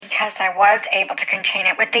because I was able to contain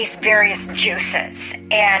it with these various juices.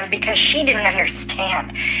 And because she didn't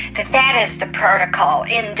understand that is the protocol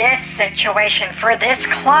in this situation for this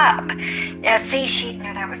club. Now, see,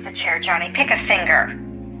 no, that was the chair, Johnny. Pick a finger.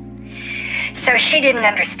 So she didn't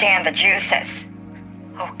understand the juices.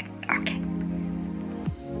 Okay.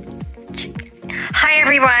 Hi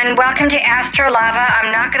everyone, welcome to Astrolava.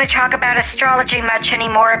 I'm not going to talk about astrology much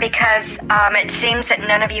anymore because it seems that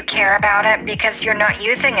none of you care about it because you're not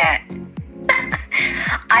using it.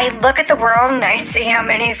 I look at the world and I see how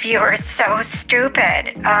many of you are so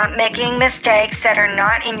stupid, making mistakes that are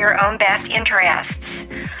not in your own best interests.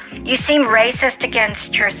 You seem racist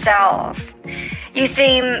against yourself. You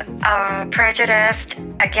seem prejudiced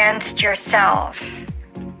against yourself.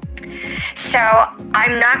 So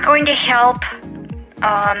I'm not going to help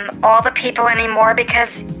all the people anymore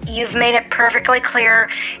because you've made it perfectly clear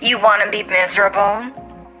you want to be miserable.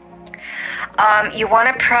 You want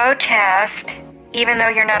to protest even though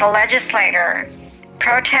you're not a legislator.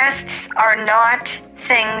 Protests are not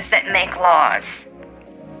things that make laws.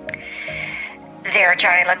 There,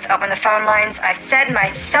 Johnny, let's open the phone lines. I've said my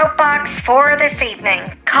soapbox for this evening.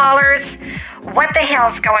 Callers, what the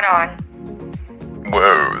hell's going on?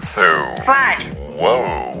 Whoa, so... What?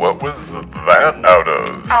 Whoa, what was that out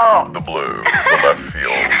of the blue, the left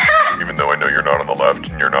field? Even though I know you're not on the left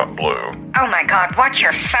and you're not blue. Oh my God, watch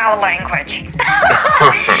your foul language.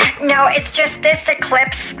 No, it's just this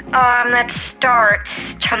eclipse that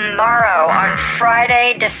starts tomorrow on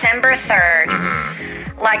Friday, December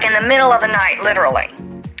 3rd. Like in the middle of the night, literally.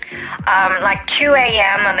 Like 2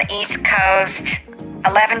 a.m. on the East Coast,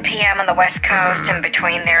 11 p.m. on the West Coast, and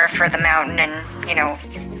between there for the mountain and,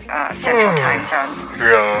 central time zones.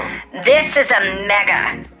 Yeah. This is a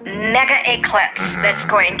mega eclipse that's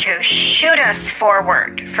going to shoot us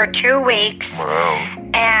forward for 2 weeks.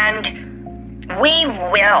 Wow. And we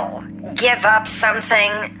will give up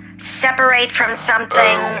something, separate from something.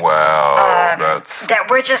 Oh, wow. That's that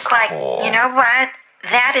we're just cool. Like, you know what?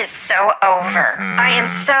 That is so over. I am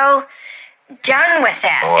so done with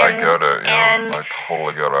that. Oh, I get it. Yeah, I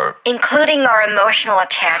totally get it. Including our emotional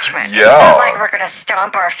attachment. Yeah. It's not like we're going to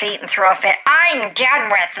stomp our feet and throw a fit. I'm done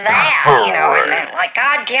with that, Right. and then, like,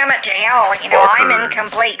 God damn it to hell, I'm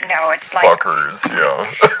incomplete. No, it's like... Fuckers, yeah.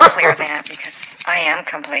 Clear that, because I am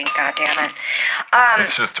complete, God damn it.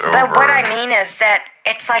 It's just over. But what I mean is that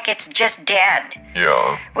it's like it's just dead.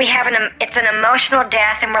 Yeah. We have it's an emotional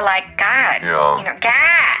death, and we're like, God,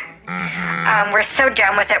 God. We're so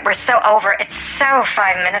done with it. We're so over. It's so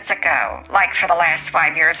 5 minutes ago, like for the last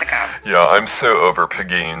 5 years ago. Yeah, I'm so over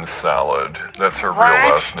Pegeen Salad. That's her What?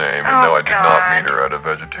 real last name. And no, I did not meet her at a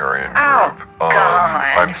vegetarian group.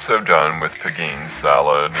 God. I'm so done with Pegeen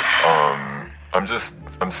Salad.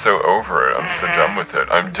 I'm so over it. I'm so done with it.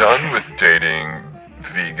 I'm done with dating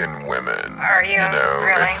vegan women. Are you?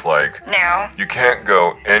 Really? It's like No. you can't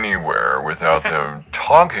go anywhere without them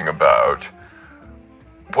talking about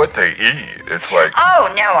what they eat. It's like,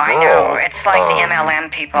 oh no, I know. girl, It's like the MLM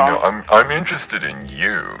people. I'm interested in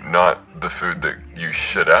you, not the food that you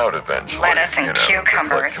shit out eventually. Lettuce and cucumbers.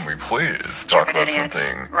 It's like, can we please talk about idiots.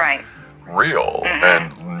 something Right. real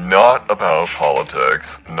and not about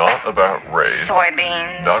politics, not about race,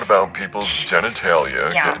 Soybeans. not about people's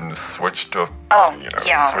genitalia Yeah. getting switched up,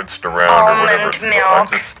 switched around or whatever. Almond It's milk. I'm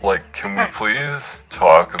just like, can we please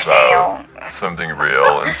talk about something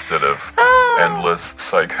real instead of endless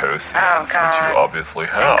psychosis, which you obviously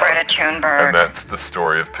have. Greta Thunberg. And that's the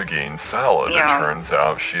story of Pegeen Salad. Yeah. It turns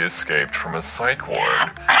out she escaped from a psych ward,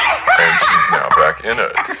 and she's now back in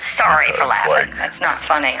it. Sorry for Because, laughing. That's not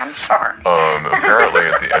funny. I'm sorry. Apparently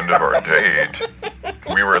at the end of our date,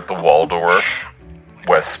 we were at the Waldorf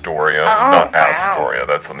Westoria, not Astoria,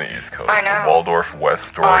 that's on the East Coast. I know. The Waldorf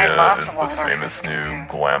Westoria love is the the Waldorf famous new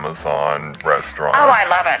Glamazon restaurant. Oh, I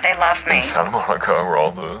love it. They love me. In Santa Monica, where all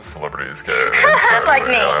the celebrities go. And so Like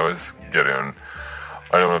anyway, me. I always get in.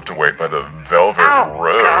 I don't have to wait by the velvet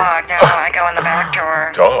rope. God, no. I go in the back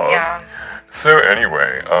door. Duh. Yeah. So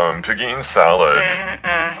anyway, Pegeen Salad,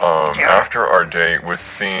 after our date, was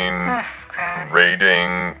seen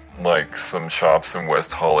raiding like some shops in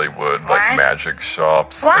West Hollywood, like magic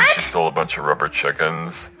shops, and she stole a bunch of rubber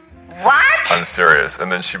chickens. What? I'm serious.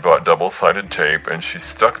 And then she bought double-sided tape, and she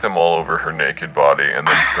stuck them all over her naked body, and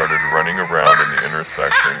then started running around in the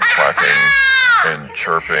intersection, quacking and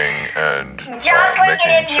chirping and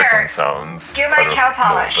making chicken sounds. Do my toe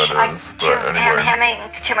polish. I don't know what that is, but anyway. I'm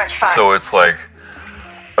having too much fun. So it's like,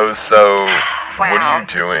 oh, so wow. What are you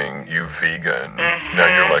doing, you vegan? Now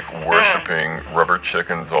you're like worshipping rubber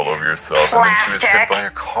chickens all over yourself. And then she was hit by a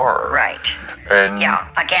car. Right. And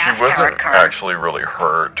a gas she wasn't car. actually really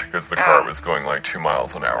hurt because the car was going like 2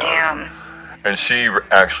 miles an hour. Damn. And she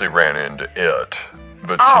actually ran into it.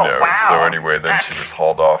 But, wow. so anyway, then she was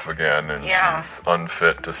hauled off again, and she's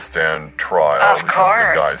unfit to stand trial Of because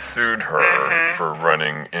course. the guy sued her for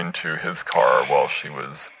running into his car while she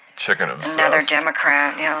was chicken obsessed. Another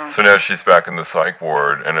Democrat, yeah. So now she's back in the psych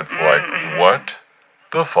ward, and it's like, what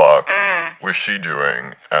the fuck was she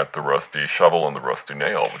doing at the Rusty Shovel and the Rusty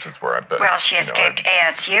Nail, which is where I bet. Well, she escaped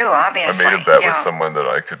ASU, obviously. I made a bet with someone that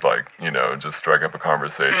I could, just strike up a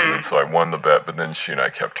conversation, and so I won the bet, but then she and I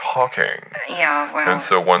kept talking. Yeah, well. And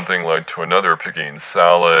so one thing led to another, picking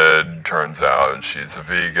salad, turns out she's a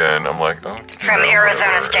vegan. I'm like, oh, From Arizona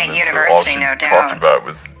whatever. State and then University, so no all she doubt. talked about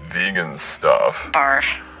was vegan stuff.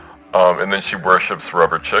 Barf. And then she worships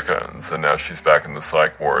rubber chickens, and now she's back in the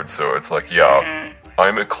psych ward, so it's like,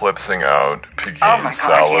 I'm eclipsing out Pekingese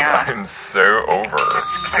salad. yeah. I'm so over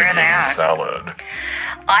Pekingese salad.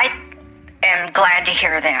 I am glad to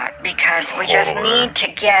hear that because we just need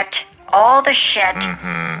to get all the shit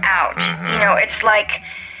out. It's like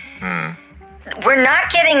we're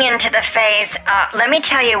not getting into the phase. Let me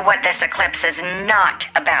tell you what this eclipse is not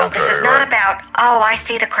about. This is not about, I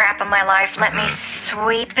see the crap in my life. Let me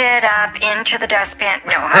sweep it up into the dustpan.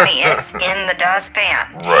 No, honey, it's in the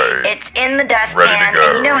dustpan. Right. It's in the dustpan. Ready to go.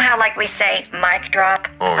 And you know how, we say mic drop?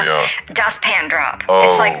 Oh, yeah. Dustpan drop. Oh.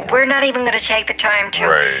 It's like we're not even going to take the time to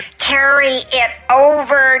Right. carry it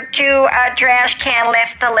over to a trash can,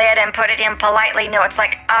 lift the lid, and put it in politely. No, it's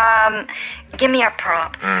like, give me a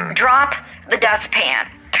prop. Drop the dustpan.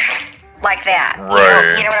 Like that.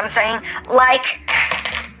 Right. You know what I'm saying? Like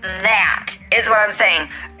that is what I'm saying.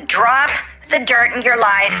 Drop the dirt in your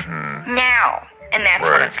life now. And that's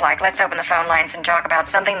what Right. it's like. Let's open the phone lines and talk about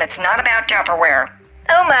something that's not about Tupperware.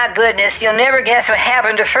 Oh my goodness, you'll never guess what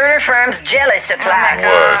happened to Furter Farm's jelly supply.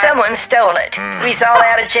 What? Someone stole it. We's all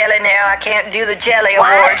out of jelly now. I can't do the jelly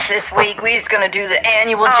awards this week. We's going to do the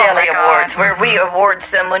annual jelly awards where we award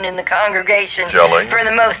someone in the congregation Jelly? for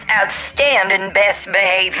the most outstanding best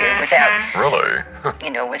behavior without, Really?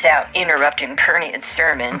 without interrupting Pernian's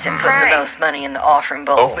sermons and putting the most money in the offering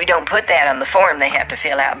bowls. Oh. We don't put that on the form they have to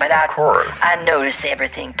fill out, but Of course. I notice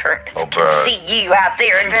everything. Perkins I'll can bet. see you out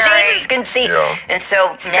there, and Jesus can see. Yeah. And so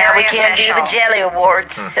now we can't do the jelly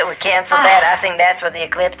awards, so we canceled that. I think that's what the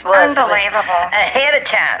eclipse was. Unbelievable. Was ahead of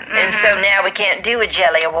time, and so now we can't do a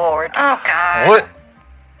jelly award. Oh, God. What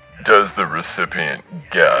does the recipient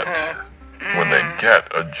get when they get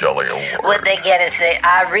a jelly award? What they get is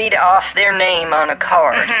I read off their name on a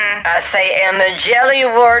card. I say, and the jelly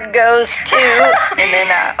award goes to, and then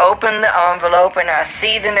I open the envelope and I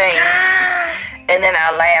see the name, and then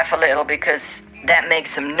I laugh a little because that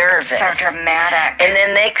makes them nervous. So dramatic. And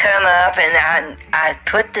then they come up and I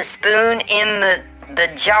put the spoon in the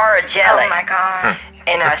jar of jelly. Oh, my God.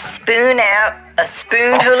 And I spoon out a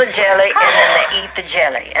spoonful of jelly, and then they eat the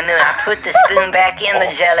jelly. And then I put the spoon back in the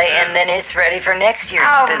jelly, and then it's ready for next year's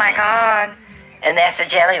Oh, spoons. my God. And that's a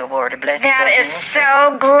jelly award, a blessed That soul. is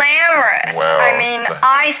so glamorous. Wow, I mean, that's-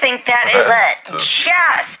 I think that is that's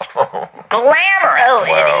just glamorous. Oh,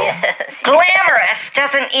 Wow. it is. Glamorous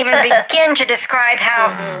doesn't even begin to describe how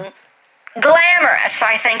glamorous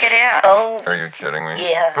I think it is. Oh, Are you kidding me?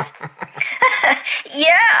 yes.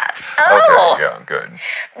 Yes. Oh, Okay, yeah, good.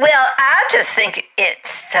 well, I just think it's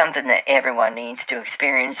something that everyone needs to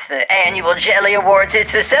experience. The annual Jelly Awards.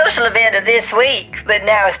 It's the social event of this week, but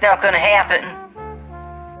now it's not going to happen.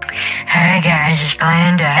 Hi guys, it's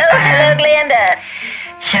Glenda. Oh, hello, Glenda.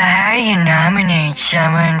 So how do you nominate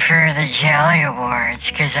someone for the Jelly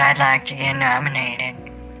Awards? Because I'd like to get nominated.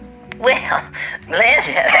 Well,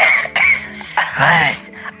 Glenda, What?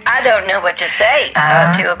 I don't know what to say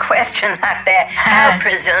to a question like that. How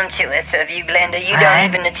presumptuous of you, Glenda. You don't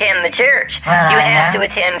even attend the church. Well, You I have know. to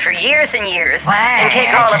attend for years and years Why? and take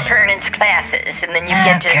I all of just- Pernan's classes, and then you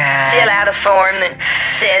get to God. fill out a form that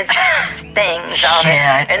says things on it.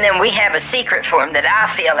 Shit. And then we have a secret form that I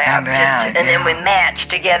fill out, about and then we match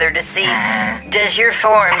together to see, does your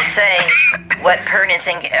form say what Pernan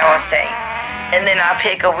think it ought to say? And then I'll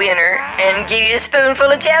pick a winner and give you a spoonful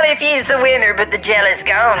of jelly if you's the winner, but the jelly's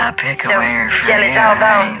gone. I'll pick a So winner the for jelly's you, all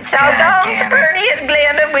gone. honey. It's all God gone damn for it. Bernie and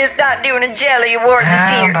Glenda. We're not doing a jelly award this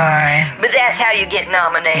Oh year. boy. But that's how you get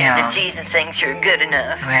nominated Yeah. if Jesus thinks you're good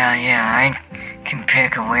enough. Well, yeah, I can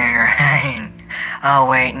pick a winner. I'll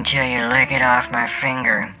wait until you lick it off my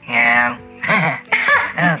finger. Yeah.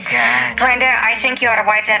 Oh, God. Glenda, I think you ought to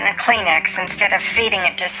wipe that in a Kleenex instead of feeding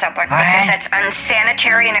it to someone. What? Because that's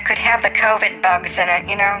unsanitary and it could have the COVID bugs in it,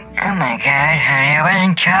 you know? Oh, my God, honey. I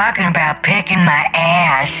wasn't talking about picking my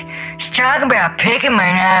ass. I was talking about picking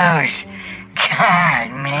my nose.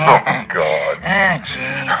 God, man. Oh, God. Oh,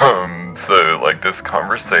 jeez. So, like, this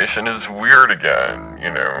conversation is weird again,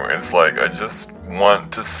 you know? It's like, I just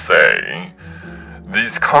want to say,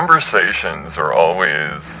 these conversations are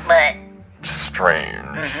always But,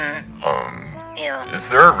 strange. yeah. Is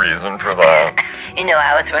there a reason for that? You know,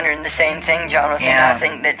 I was wondering the same thing, Jonathan. Yeah. I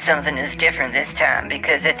think that something is different this time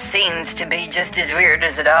because it seems to be just as weird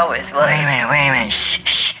as it always was. Wait a minute. Shh,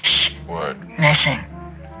 shh, shh. What? Listen.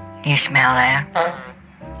 You smell that?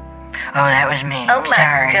 Oh, that was me. Oh my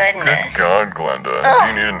Sorry. goodness. Good God, Glenda.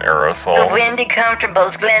 Oh. Do you need an aerosol? The windy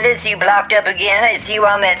comfortables, Glenda, is you blocked up again? It's you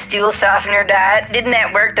on that stool softener diet? Didn't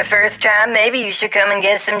that work the first time? Maybe you should come and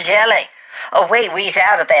get some jelly. Oh, wait, we's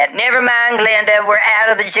out of that. Never mind, Glenda, we're out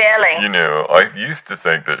of the jelly. You know, I used to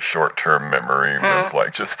think that short-term memory was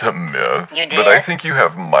like just a myth. You But I did? think you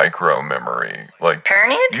have micro-memory. Like,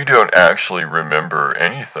 Turn it? you don't actually remember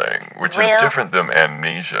anything, which is Well- different than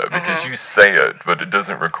amnesia, because you say it, but it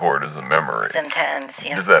doesn't record as a memory. Sometimes,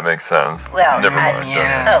 yeah. Does that make sense? Well, Never I- mind. yeah.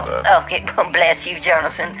 Don't answer that. Oh, okay. Well, bless you,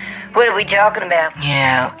 Jonathan. What are we talking about? You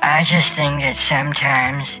know, I just think that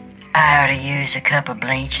sometimes I ought to use a cup of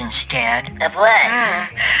bleach instead. Of what?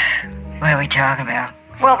 What are we talking about?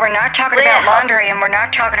 Well, we're not talking about laundry and we're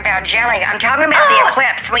not talking about jelly. I'm talking about the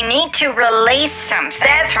eclipse. We need to release something.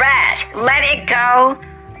 That's right. Let it go.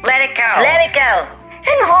 Let it go. Let it go.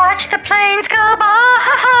 and watch the planes go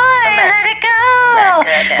by. Let it go. My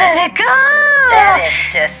goodness. Let it go. That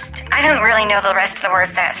is just... I don't really know the rest of the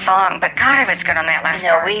words of that song, but God, it was good on that last You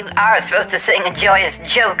know, part. we are supposed to sing a joyous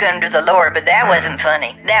joke under the Lord, but that wasn't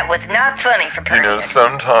funny. That was not funny for You know, Pernian.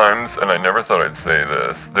 sometimes, and I never thought I'd say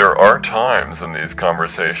this, there are times in these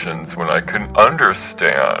conversations when I can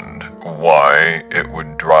understand why it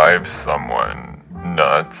would drive someone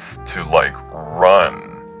nuts to, like, run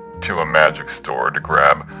to a magic store to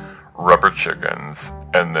grab rubber chickens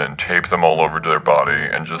and then tape them all over to their body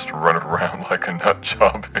and just run around like a nut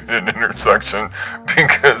job in an intersection,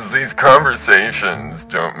 because these conversations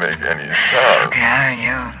don't make any sense. God,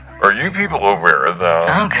 yeah. Are you people aware of that?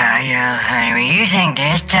 Oh, God, yeah, honey. You think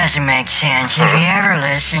this doesn't make sense? Have you ever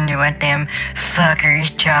listened to what them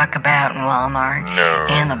fuckers talk about in Walmart? No.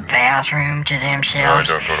 In the bathroom to themselves?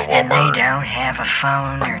 No, I don't go to And they Walmart. don't have a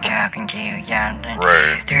phone they're talking to, Jonathan.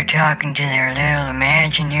 Right. They're talking to their little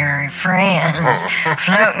imaginary friends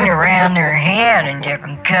floating around their head in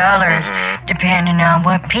different colors, depending on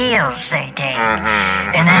what pills they take.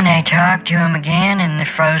 And then they talk to them again in the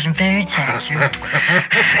frozen food section.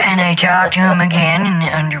 And they talk to him again in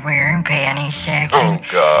the underwear and panties section. Oh,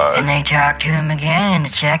 God. And they talk to him again in the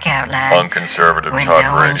checkout line. On conservative when talk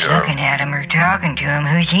no one's radio. looking at him or talking to him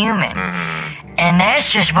who's human. Mm-hmm. And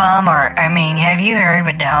that's just Walmart. I mean, have you heard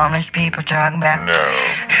what the homeless people talk about? No.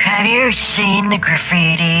 Have you seen the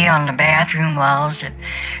graffiti on the bathroom walls of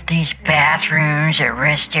these bathrooms at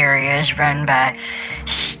rest areas run by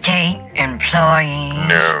state employees?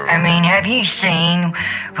 No. I mean, have you seen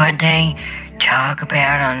what they talk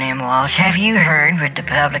about on them walls? Have you heard what the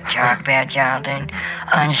public talk about, Jonathan?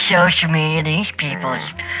 On social media, these people is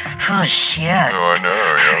full of shit. Oh, I know,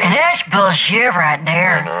 yeah. And that's bullshit right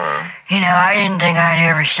there. No. You know, I didn't think I'd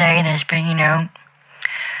ever say this, but you know,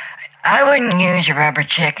 I wouldn't use a rubber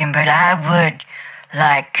chicken, but I would,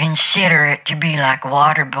 like, consider it to be like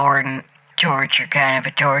waterboarding torture, kind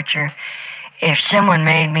of a torture. If someone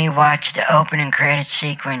made me watch the opening credit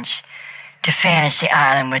sequence to Fantasy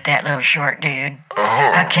Island with that little short dude,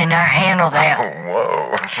 I cannot handle that.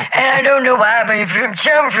 Whoa. And I don't know why, but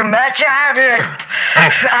from my childhood,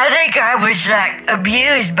 I think I was like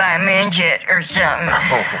abused by a midget or something.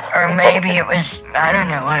 Or maybe it was, I don't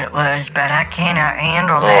know what it was, but I cannot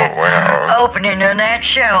handle that. wow. Opening of that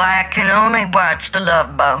show, I can only watch the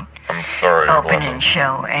Love Boat I'm sorry, opening Glenda.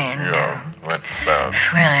 show. And, Yeah, that's sad.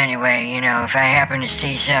 well, anyway, you know, if I happen to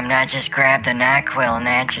see something, I just grab the NyQuil and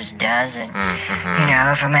that just does it. You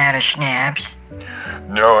know, if I'm out of schnapps.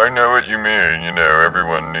 No, I know what you mean. You know,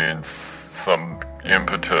 everyone needs some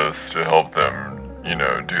impetus to help them, you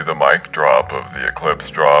know, do the mic drop of the eclipse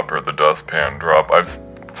drop or the dustpan drop. I've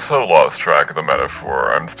so lost track of the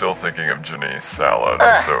metaphor. I'm still thinking of Janice salad.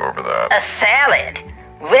 I'm so over that. A salad?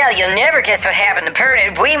 Well, you'll never guess what happened to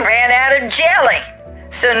Pernian. We ran out of jelly.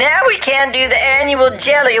 So now we can't do the annual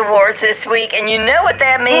Jelly Awards this week, and you know what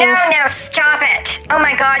that means? No, stop it. Oh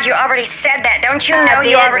my God, you already said that. Don't you I know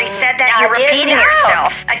you didn't. already said that? I You're didn't repeating know.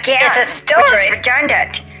 yourself again. It's a story. Which is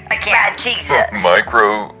redundant. Yeah, Jesus.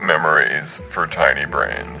 Micro Memories for Tiny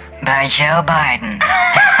Brains. By Joe Biden.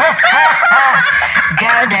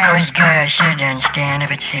 God, that was good. I should have done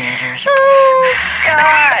stand-up at Caesars.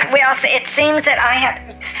 God. Well, it seems that I have...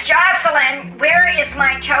 Jocelyn, where is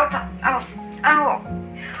my choke?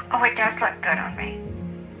 Oh, it does look good on me.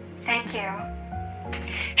 Thank you.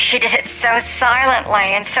 She did it so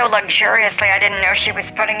silently and so luxuriously, I didn't know she was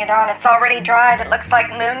putting it on. It's already dried. It looks like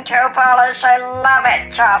moon toe polish. I love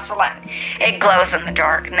it, Jocelyn. It glows in the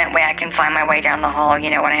dark, and that way I can find my way down the hall,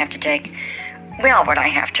 when I have to take... Well, what I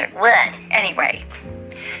have to... What? Anyway.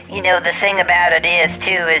 The thing about it is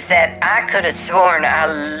that I could have sworn I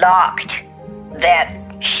locked that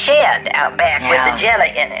shed out back with the jelly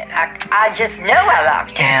in it. I just know I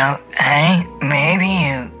locked it. Now, honey, maybe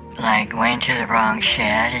you... went to the wrong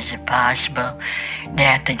shed? Is it possible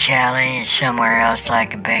that the jelly is somewhere else,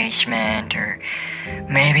 like a basement, or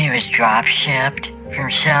maybe it was drop shipped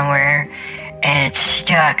from somewhere and it's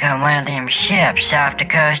stuck on one of them ships off the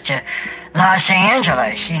coast of Los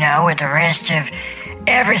Angeles, with the rest of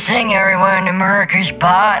everything everyone in America's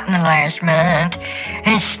bought in the last month?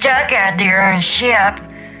 It's stuck out there on a ship.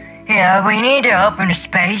 We need to open a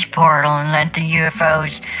space portal and let the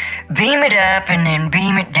UFOs beam it up and then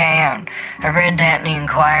beam it down. I read that in the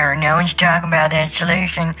Inquirer. No one's talking about that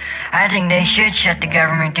solution. I think they should shut the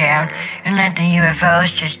government down and let the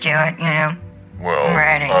UFOs just do it, Well,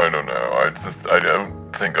 I don't know. I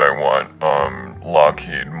don't think I want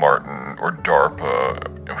Lockheed Martin or DARPA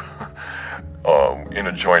in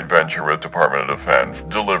a joint venture with Department of Defense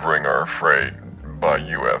delivering our freight by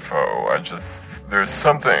UFO. There's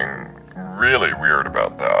something really weird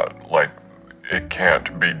about that. It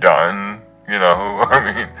can't be done,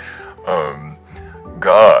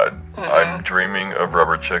 God, I'm dreaming of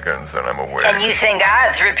rubber chickens and I'm awake. And you think I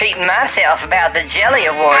was repeating myself about the jelly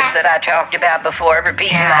awards that I talked about before,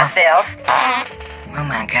 repeating myself? Oh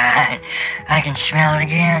my God, I can smell it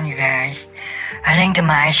again, you guys. I think the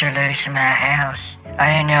mice are loose in my house.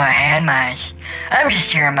 I didn't know I had mice. I'm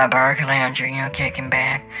just here in my Barker Lounger, kicking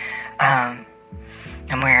back.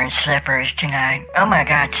 I'm wearing slippers tonight. Oh my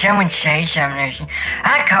God, someone say something.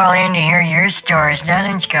 I call in to hear your stories.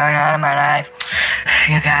 Nothing's going on in my life.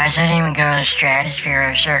 You guys, I didn't even go to the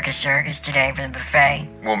Stratosphere or Circus today for the buffet.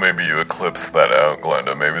 Well, maybe you eclipsed that out,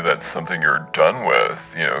 Glenda. Maybe that's something you're done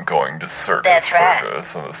with, going to Circus That's right.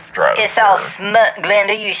 Circus and the Stratosphere. It's all smut,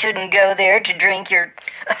 Glenda. You shouldn't go there to drink your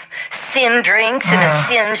sin drinks in a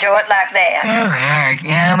sin joint like that. Oh,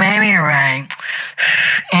 God. Maybe you're right.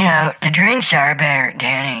 The drinks are better at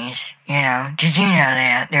Denny's. Did you know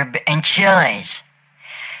that? And Chili's.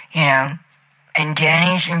 And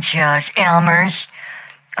Denny's and Chili's. Elmer's.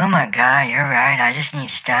 Oh my God, you're right. I just need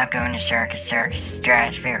to stop going to Circus,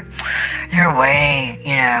 Stratosphere. They're way,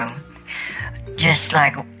 just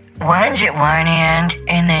like one's at one end,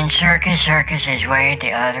 and then Circus is way at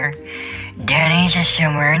the other. Denny's is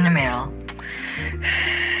somewhere in the middle.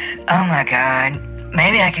 Oh my God.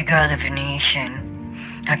 Maybe I could go to the Venetian.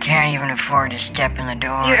 I can't even afford to step in the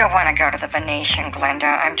door. You don't want to go to the Venetian,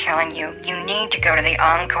 Glenda. I'm telling you, you need to go to the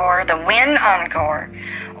Encore, the Wynn Encore,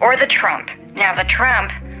 or the Trump. Now, the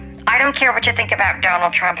Trump, I don't care what you think about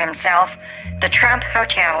Donald Trump himself. The Trump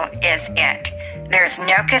Hotel is it. There's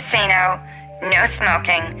no casino, no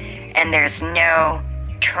smoking, and there's no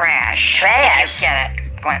trash. Trash? You get it,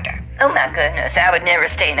 Glenda. Oh my goodness, I would never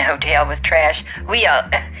stay in a hotel with trash.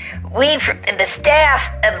 The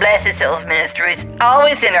staff of Blessed Souls Ministries,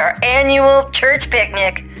 always in our annual church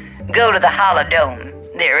picnic, go to the Holodome.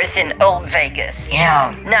 There, it's in Old Vegas.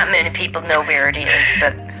 Yeah. Not many people know where it is,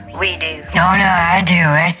 but we do. No, I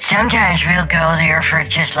do. Sometimes we'll go there for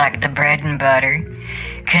just like the bread and butter,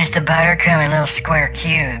 because the butter come in little square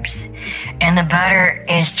cubes. And the butter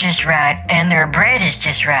is just right, and their bread is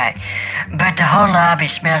just right. But the whole lobby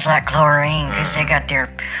smells like chlorine, because they got their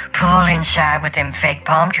pool inside with them fake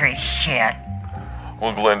palm trees shit.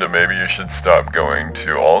 Well, Glenda, maybe you should stop going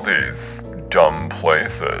to all these dumb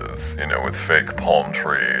places, with fake palm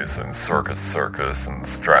trees and Circus and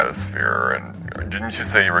Stratosphere. And didn't you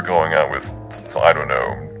say you were going out with, I don't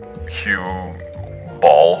know, Hugh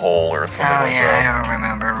Ballhole or something like that? I don't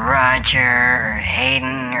remember. Roger or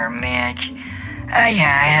Hayden or Mitch.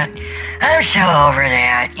 I'm so over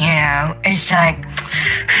that, It's like,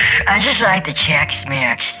 I just like the Chex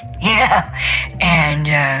Mix. And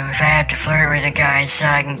if I have to flirt with a guy so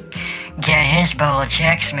I can get his bowl of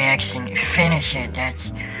Chex Mix and finish it,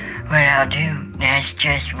 that's what I'll do. That's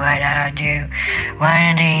just what I'll do.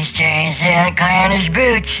 One of these days, Glenda's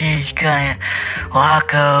Boots is gonna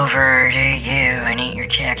walk over to you and eat your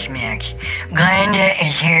Chex Mix. Glenda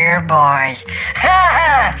is here, boys. Ha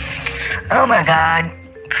ha! Oh my God.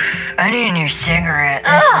 I need a new cigarette.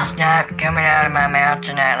 This is not coming out of my mouth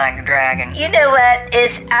tonight like a dragon. You know what?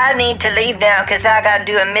 I need to leave now because I got to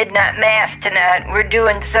do a midnight mass tonight. We're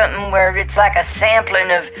doing something where it's like a sampling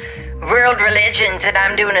of world religions, and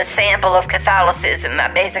I'm doing a sample of Catholicism. I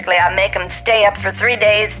make them stay up for 3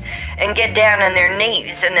 days and get down on their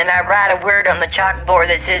knees, and then I write a word on the chalkboard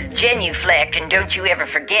that says genuflect, and don't you ever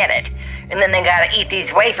forget it. And then they gotta eat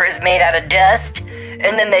these wafers made out of dust,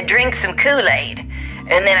 and then they drink some Kool-Aid,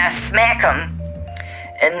 and then I smack them,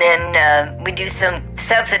 and then we do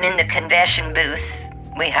something in the confession booth.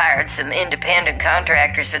 We hired some independent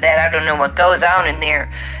contractors for that. I don't know what goes on in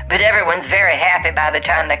there, but everyone's very happy by the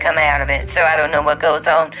time they come out of it, so I don't know what goes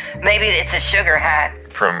on. Maybe it's a sugar high.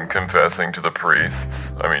 From confessing to the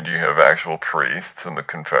priests. I mean, do you have actual priests in the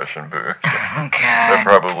confession booth? Oh, God. That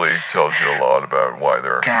probably tells you a lot about why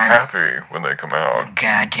they're happy when they come out.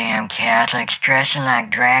 Goddamn Catholics dressing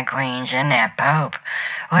like drag queens and that Pope.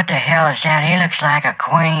 What the hell is that? He looks like a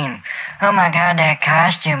queen. Oh my God, that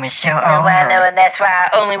costume is so over. Oh, I know, and that's why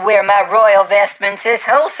I only wear my royal vestments. This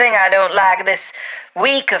whole thing I don't like, this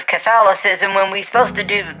week of Catholicism when we're supposed to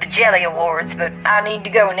do the Jelly Awards, but I need to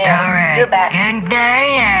go now. All right. Goodbye. Good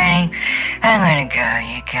night, honey. I'm gonna go,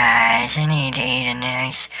 you guys. I need to eat a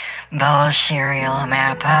nice bowl of cereal. I'm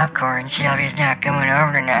out of popcorn. Sylvia's not coming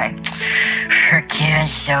over tonight. Her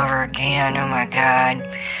kid's over again. Oh my God.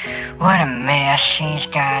 What a mess she's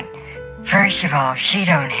got. First of all, she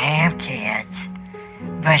don't have kids,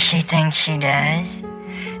 but she thinks she does.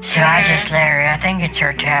 So I just let her, I think it's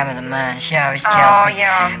her time of the month. She always tells me,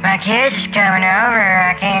 my kids is coming over,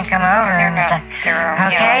 I can't come over. You're not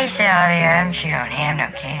okay, Sylvia, she don't have no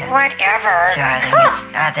kids. Whatever. So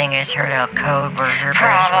I think it's her little code word.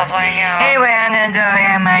 Probably, yeah. Anyway, I'm gonna go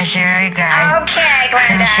have my cereal, guys. Okay,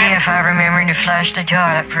 And Glenda. see if I remember to flush the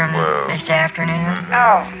toilet from this afternoon.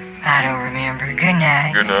 Oh. I don't remember. Good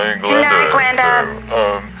night. Good night, Glenda. Good night,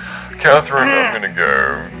 Glenda. So, Catherine, I'm gonna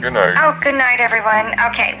go. Good night. Oh, good night, everyone.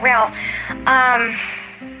 Okay, well,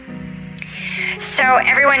 so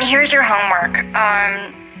everyone, here's your homework.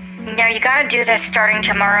 Now you gotta do this starting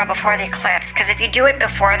tomorrow before the eclipse, because if you do it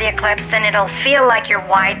before the eclipse, then it'll feel like you're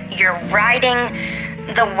riding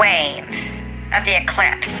the wave of the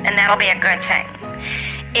eclipse, and that'll be a good thing.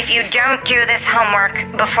 If you don't do this homework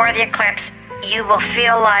before the eclipse, you will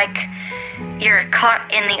feel like you're caught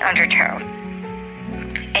in the undertow.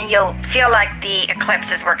 And you'll feel like the eclipse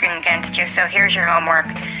is working against you. So here's your homework.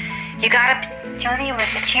 You gotta... Johnny,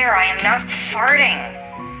 with the chair, I am not farting.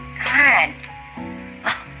 God.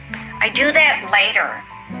 I do that later.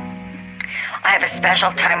 I have a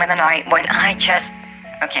special time of the night when I just...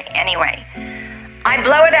 Okay, anyway. I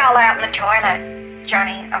blow it all out in the toilet,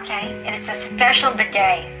 Johnny, okay? And it's a special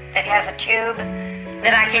bidet that has a tube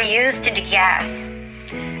that I can use to degas.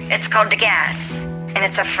 It's called degas. And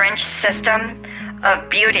it's a French system of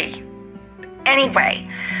beauty. Anyway,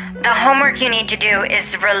 the homework you need to do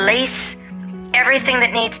is release everything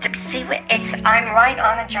that needs to see. I'm right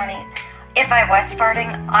on it, Johnny. If I was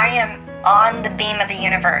farting, I am on the beam of the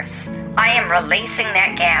universe. I am releasing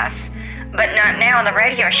that gas, but not now on the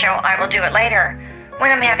radio show. I will do it later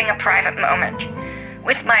when I'm having a private moment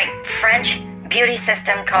with my French beauty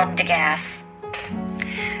system called degas.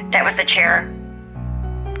 That was the chair.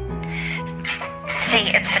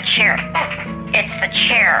 See, it's the chair. It's the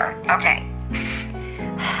chair. Okay.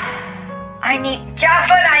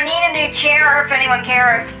 Jocelyn, I need a new chair if anyone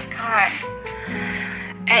cares. God.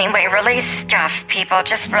 Anyway, release stuff, people.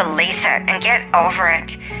 Just release it and get over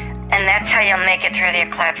it. And that's how you'll make it through the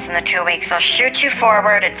eclipse in the 2 weeks. I'll shoot you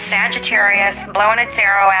forward. It's Sagittarius, blowing its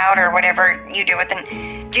arrow out or whatever you do with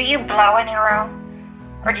it. Do you blow an arrow?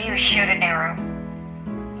 Or do you shoot an arrow?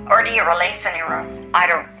 Or do you release an arrow? I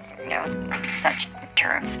don't know such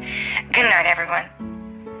terms. Good night, everyone.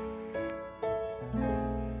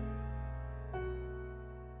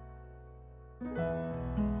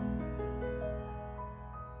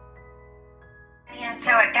 And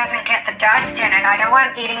so it doesn't get the dust in it. I don't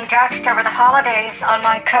want eating dust over the holidays on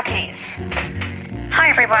my cookies. Hi,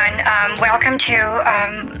 everyone. Welcome to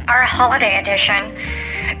our holiday edition.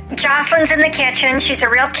 Jocelyn's in the kitchen. She's a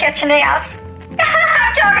real kitchen ass.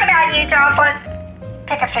 I'm talking about you, Jocelyn.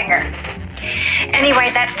 Pick a finger. Anyway,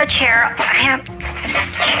 that's the chair. I have this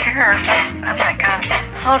chair. Oh my God.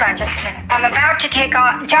 Hold on just a minute. I'm about to take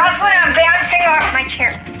off. Jocelyn, I'm bouncing off my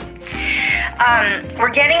chair. We're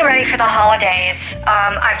getting ready for the holidays.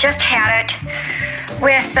 I've just had it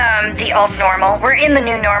with the old normal. We're in the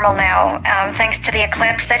new normal now, thanks to the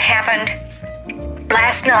eclipse that happened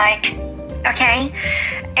last night. Okay?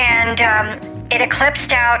 And it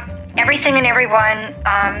eclipsed out everything and everyone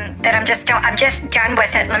that I'm just done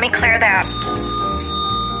with it. Let me clear that.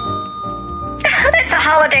 It's a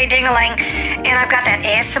holiday ding-a-ling, and I've got that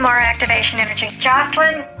ASMR activation energy.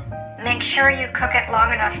 Jocelyn, make sure you cook it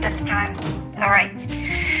long enough this time. All right.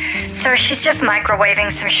 So she's just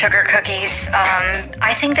microwaving some sugar cookies.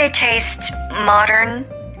 I think they taste modern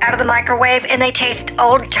out of the microwave, and they taste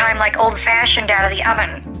old-time, like old-fashioned out of the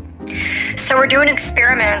oven. So we're doing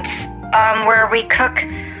experiments where we cook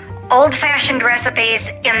old-fashioned recipes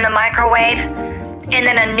in the microwave, and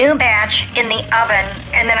then a new batch in the oven,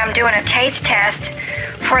 and then I'm doing a taste test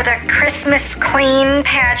for the Christmas Queen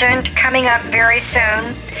pageant coming up very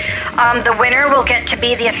soon. The winner will get to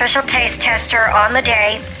be the official taste tester on the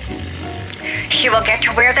day. She will get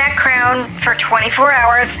to wear that crown for 24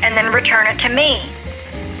 hours and then return it to me.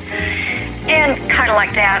 And kind of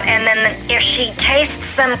like that. And then if she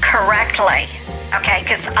tastes them correctly, okay,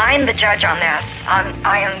 because I'm the judge on this.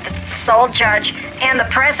 I am the sole judge and the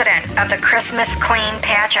president of the Christmas Queen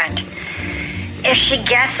pageant. If she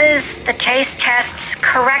guesses the taste tests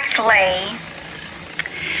correctly,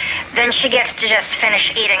 then she gets to just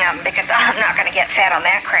finish eating them, because I'm not going to get fat on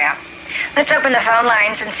that crap. Let's open the phone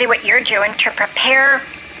lines and see what you're doing to prepare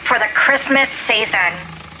for the Christmas season.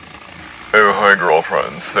 Oh, hi,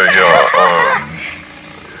 girlfriend. So, yeah,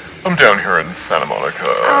 I'm down here in Santa Monica,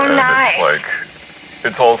 and nice.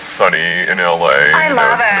 It's all sunny in LA. I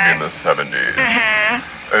love it's it. gonna be in the 70s.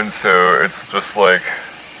 And so it's just like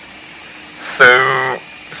so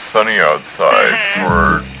sunny outside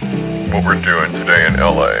for what we're doing today in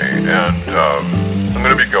LA. And I'm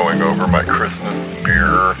gonna be going over my Christmas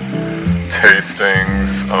beer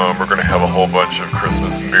tastings. We're gonna have a whole bunch of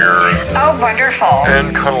Christmas beers. Oh, wonderful.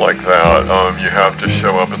 And kind of like that, you have to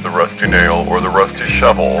show up at the Rusty Nail or the Rusty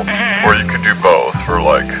Shovel, or you could do both for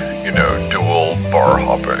dual bar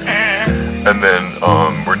hopping. And then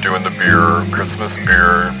we're doing the Christmas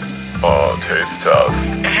beer taste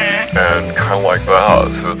test, and kind of like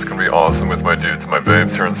that. So it's gonna be awesome with my dudes and my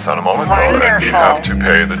babes here in Santa Monica. Wonderful. And you have to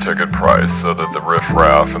pay the ticket price so that the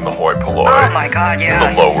riff-raff and the hoi polloi Oh my God, yes.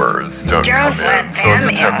 and the lowers don't come let in. So it's a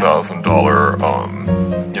them in.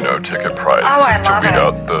 $10,000 ticket price just to I love weed it.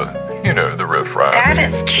 out the riff-raff. That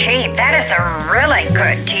is cheap. That is a really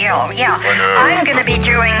good deal. Yeah. I know. I'm going to be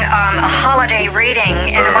doing a holiday reading,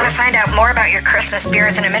 and I want to find out more about your Christmas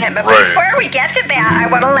beers in a minute. But Right. before we get to that, I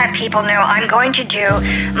want to let people know I'm going to do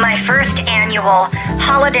my first annual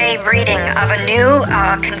holiday reading of a new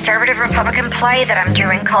conservative Republican play that I'm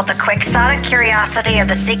doing called The Quixotic Curiosity of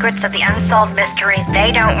the Secrets of the Unsolved Mystery They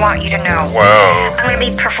Don't Want You to Know. Wow. I'm going to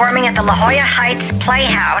be performing at the La Jolla Heights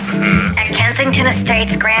Playhouse at Kensington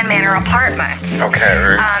Estates Grand Manor Apartments.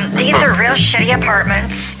 Okay. These are real shitty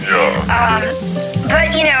apartments, Yeah. but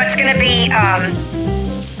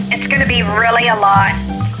it's gonna be really a lot.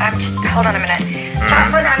 Hold on a minute,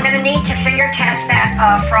 Jocelyn. I'm gonna need to finger test that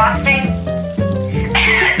frosting.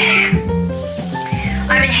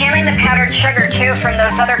 I'm inhaling the powdered sugar too from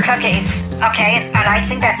those other cookies. Okay, and I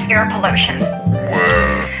think that's air pollution.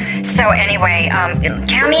 Whoa. So anyway,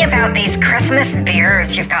 tell me about these Christmas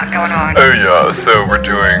beers you've got going on. Oh yeah, so we're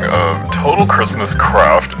doing total Christmas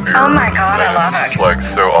craft beers. Oh my God, I and love it's just it. like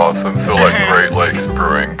so awesome. So like Great Lakes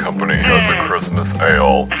Brewing Company has a Christmas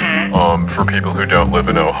ale. For people who don't live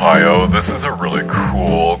in Ohio, this is a really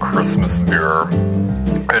cool Christmas beer.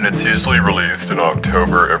 And it's usually released in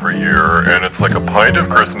October every year, and it's like a pint of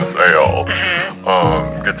Christmas ale.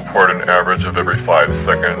 Gets poured an average of every 5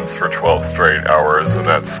 seconds for 12 straight hours, and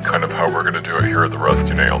that's kind of how we're going to do it here at the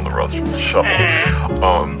Rusty Nail and the Rusty Shovel.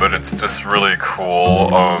 But it's just really cool.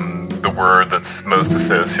 The word that's most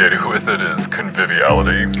associated with it is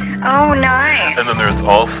conviviality. Oh, nice. And then there's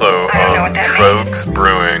also I don't know what that Trogs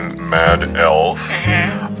Brewing Mad Elf.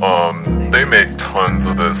 They make tons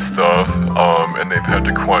of this stuff, and they've had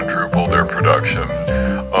to quadruple their production.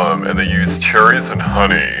 And they use cherries and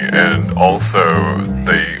honey, and also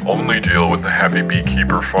they only deal with the Happy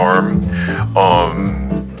Beekeeper Farm.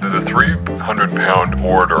 The 300-pound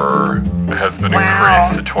order has been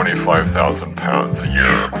increased to 25,000 pounds a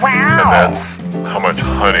year. Wow. And that's how much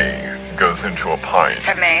honey goes into a pint. It's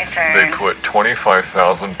amazing. They put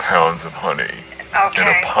 25,000 pounds of honey in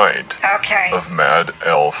a pint of Mad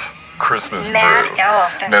Elf Christmas Mad brew.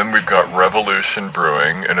 Elf. Then we've got Revolution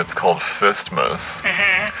Brewing, and it's called Fistmas.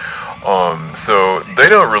 So they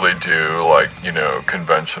don't really do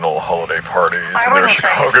conventional holiday parties in their wouldn't say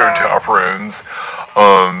Chicago so. tap rooms,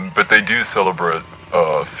 but they do celebrate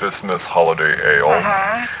Fistmas Holiday Ale.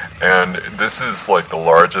 And this is like the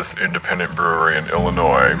largest independent brewery in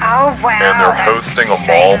Illinois. Oh, wow. And they're hosting a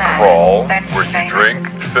mall crawl where you famous. drink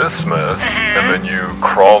Fistmas and then you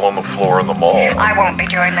crawl on the floor in the mall. I won't be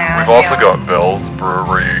doing that. We've also got Bell's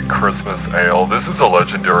Brewery Christmas Ale. This is a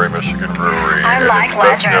legendary Michigan brewery. I like it's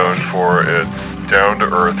best Legend. known for its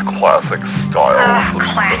down-to-earth classic styles of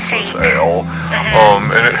classy. Christmas ale.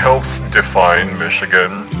 And it helps define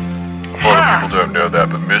Michigan. A lot of people don't know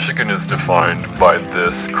that, but Michigan is defined by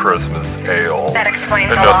this Christmas ale. That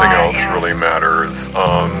explains and a nothing lot, else yeah. really matters.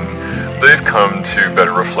 They've come to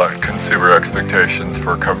better reflect consumer expectations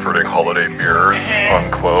for comforting holiday beers,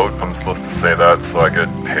 unquote. I'm supposed to say that so I get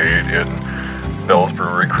paid in Bell's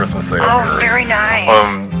Brewery Christmas Ale Oh, beers. very nice.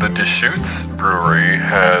 The Deschutes Brewery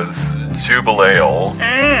has Jubilee,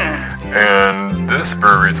 and this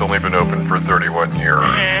brewery's only been open for 31 years.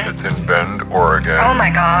 It's in Bend, Oregon. Oh, my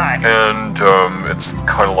God. And it's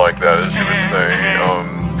kind of like that, as you would say.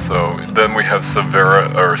 So then we have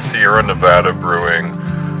Sierra Nevada Brewing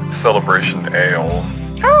Celebration Ale.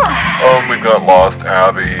 We've got Lost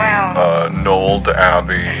Abbey, Wow. Knoll to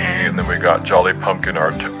Abbey, and then we got Jolly Pumpkin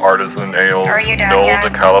Artisan Ales, Are you done Knoll yet? to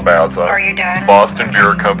Calabaza, Are you done? Boston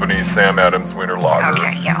Beer Company, Sam Adams Winter Lager,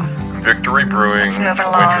 Okay, yeah. Victory Brewing, move it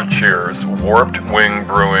along. Winter Cheers, Warped Wing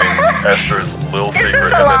Brewing's Esther's Lil This is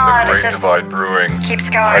Secret, a and lot. then the It Great just Divide Brewing keeps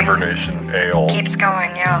going. Hibernation Ale. Keeps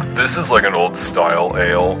going, yeah. This is like an old style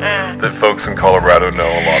ale that folks in Colorado know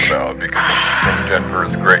a lot about because it's from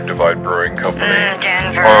Denver's Great Divide Brewing Company.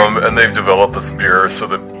 Denver. And they've developed this beer so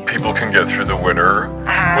that people can get through the winter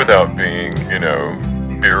without being,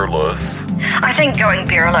 beerless. I think going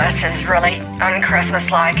beerless is really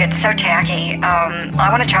un-Christmas-like. It's so tacky. I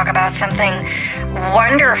want to talk about something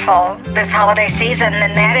wonderful this holiday season,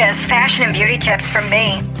 and that is fashion and beauty tips from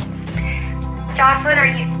me. Jocelyn, are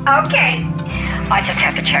you okay? I just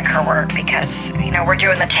have to check her work because, we're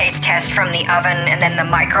doing the taste test from the oven and then the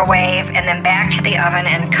microwave and then back to the oven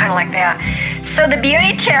and kind of like that. So the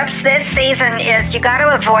beauty tips this season is you got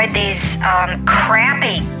to avoid these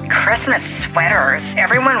crappy Christmas sweaters.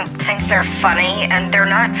 Everyone thinks they're funny and they're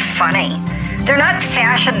not funny. They're not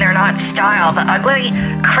fashion, they're not style. The ugly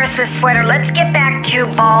Christmas sweater. Let's get back to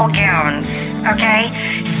ball gowns, okay?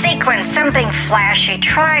 Sequins, something flashy.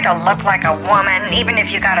 Try to look like a woman, even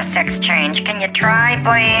if you got a sex change. Can you try,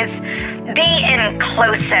 please? Be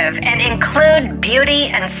inclusive and include beauty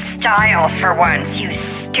and style for once, you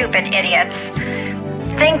stupid idiots.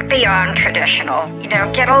 Think beyond traditional.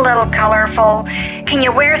 Get a little colorful. Can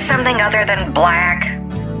you wear something other than black?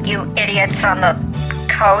 You idiots on the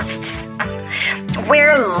coasts.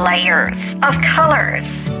 Wear layers of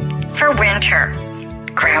colors for winter.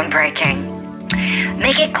 Groundbreaking.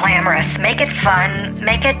 Make it glamorous. Make it fun.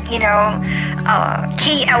 Make it,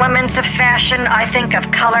 key elements of fashion. I think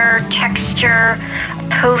of color, texture,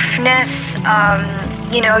 poofness.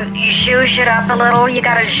 Zhuzh it up a little. You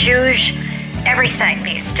gotta zhuzh everything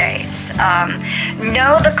these days.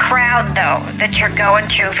 Know the crowd, though, that you're going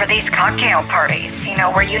to for these cocktail parties,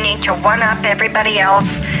 where you need to one-up everybody else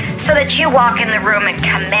so that you walk in the room and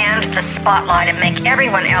command the spotlight and make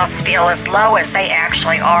everyone else feel as low as they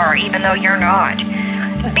actually are, even though you're not.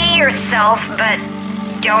 Be yourself, but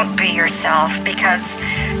don't be yourself because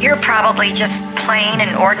you're probably just plain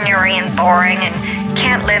and ordinary and boring and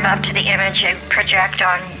can't live up to the image you project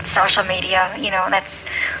on social media.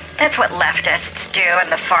 That's what leftists do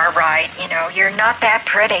and the far right. You're not that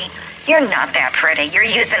pretty. You're not that pretty. You're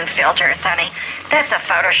using filters, honey. That's a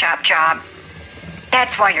Photoshop job.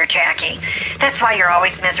 That's why you're tacky. That's why you're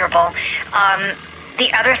always miserable. The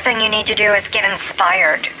other thing you need to do is get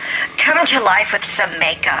inspired. Come to life with some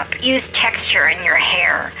makeup. Use texture in your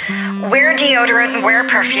hair. Wear deodorant and wear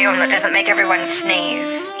perfume that doesn't make everyone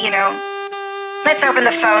sneeze, Let's open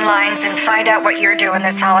the phone lines and find out what you're doing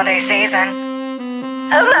this holiday season.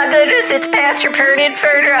 Oh my goodness, it's Pastor Purdy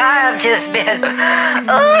Furter. I have just been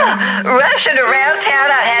rushing around town.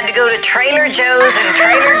 I had to go to Trader Joe's and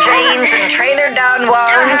Trader Jane's and Trader Don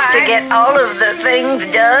Juan's to get all of the things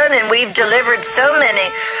done, and we've delivered so many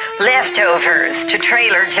leftovers to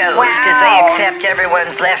Trader Joe's because they accept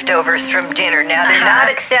everyone's leftovers from dinner. Now, they're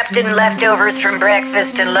not accepting leftovers from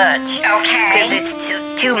breakfast and lunch. Okay. Because it's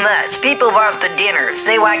just too much. People want the dinners.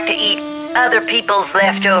 They like to eat other people's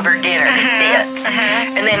leftover dinner bits.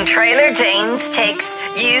 And then Trader Jane's takes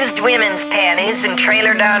used women's panties and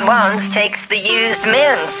Trader Don Juan's takes the used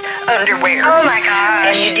men's underwear. Oh my gosh.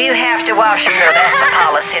 And you do have to wash them though. That's the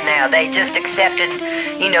policy now. They just accepted,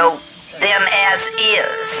 them as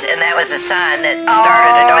is. And that was a sign that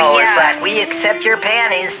started it all. Yes. It's like, we accept your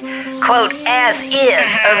panties, quote, as is,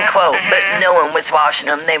 unquote. But no one was washing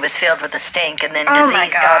them. They was filled with a stink, and then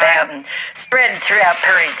disease got out and spread throughout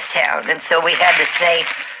Purringstown. And so we had to say,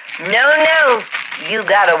 no, you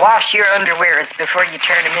gotta wash your underwears before you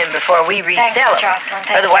turn them in, before we resell them.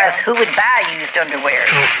 Otherwise, who would buy used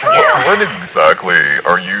underwears? What exactly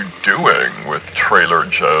are you doing with Trailer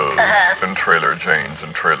Joe's and Trailer Jane's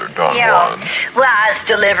and Trailer Don Juan's? Well, I was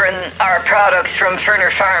delivering our products from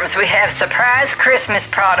Ferner Farms. We have surprise Christmas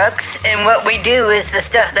products, and what we do is the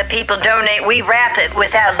stuff that people donate, we wrap it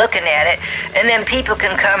without looking at it, and then people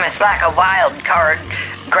can come. It's like a wild card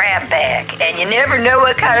grab bag, and you never know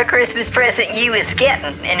what kind of Christmas present you is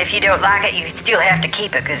getting. And if you don't like it, you still have to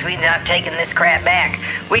keep it, because we're not taking this crap back.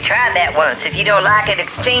 We tried that once. If you don't like it,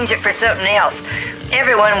 exchange it for something else.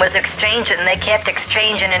 Everyone was exchanging. They kept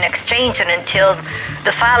exchanging and exchanging until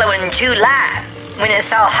the following July, when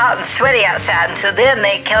it's all hot and sweaty outside. And so then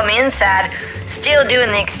they come inside still doing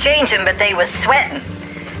the exchanging, but they was sweating.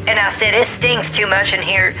 And I said, it stinks too much in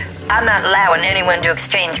here. I'm not allowing anyone to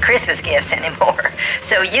exchange Christmas gifts anymore.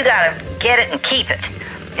 So you gotta get it and keep it.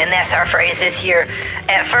 And that's our phrase this year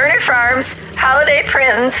at Ferner Farms. Holiday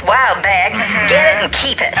presents, wild bag. Get it and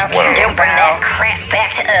keep it. Wow. Don't bring that crap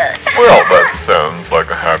back to us. Well, that sounds like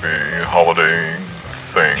a happy holiday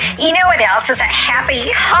thing. You know what else is a happy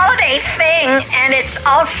holiday thing, and it's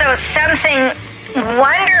also something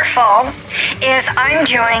wonderful, is I'm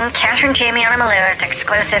doing Catherine Damiana Malou's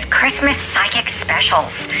exclusive Christmas Psychic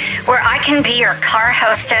Specials, where I can be your car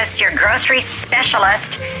hostess, your grocery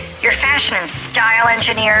specialist, your fashion and style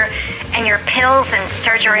engineer, and your pills and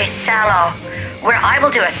surgery salon, where I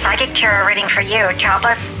will do a psychic tarot reading for you,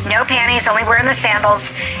 topless, no panties, only wearing the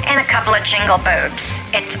sandals, and a couple of jingle boobs.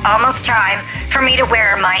 It's almost time for me to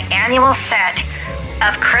wear my annual set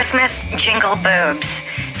of Christmas jingle boobs,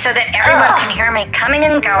 so that everyone can hear me coming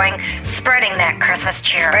and going, spreading that Christmas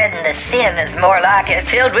cheer. Spreading the sin is more like it.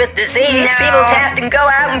 Filled with disease, No. people have to go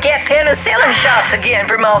out and get penicillin shots again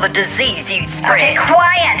from all the disease you Okay, spread.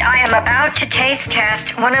 quiet! I am about to taste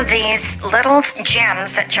test one of these little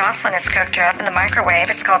gems that Jocelyn has cooked up in the microwave.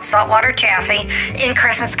 It's called saltwater taffy in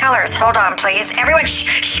Christmas colors. Hold on, please. Everyone,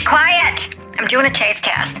 shh, quiet! I'm doing a taste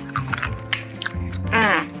test.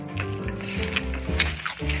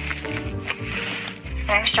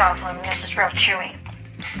 Thanks, Jocelyn. This is real chewy.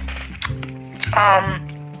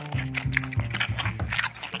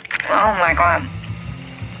 Oh my god.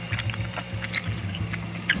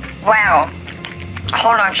 Wow.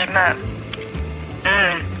 Hold on just a minute.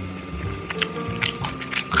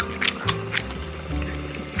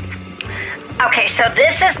 Okay, so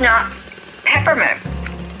this is not peppermint.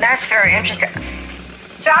 That's very interesting.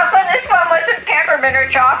 Jocelyn, this one wasn't peppermint or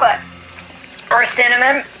chocolate. Or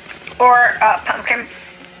cinnamon. Or pumpkin.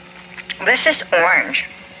 This is orange.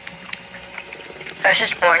 This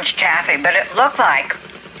is orange taffy, but it looked like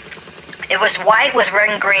it was white with red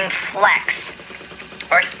and green flecks.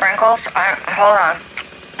 Or sprinkles. Hold on.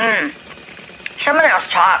 Someone else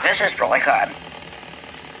talk. This is really good.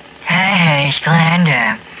 Hey, it's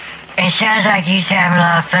Glenda. It sounds like you're having a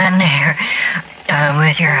lot of fun there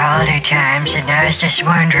with your holiday times, and I was just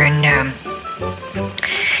wondering,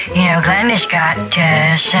 Glenda's got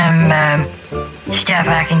some stuff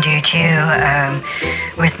I can do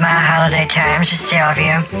too with my holiday times with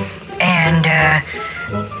Sylvia, and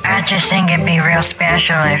I just think it'd be real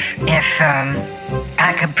special if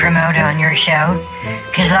I could promote it on your show,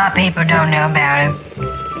 because a lot of people don't know about it.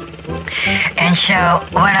 And so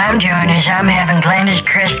what I'm doing is I'm having Glenda's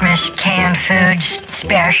Christmas canned foods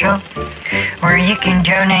special, where you can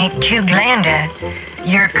donate to Glenda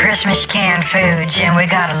your Christmas canned foods. And we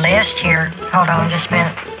got a list here. Hold on just a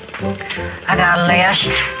minute. I got a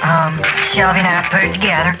list. Sylvia and I put it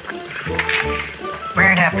together.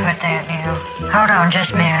 Where did I put that now? Hold on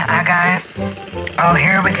just a minute. I got it. Oh,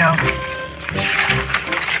 here we go.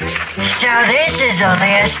 So this is a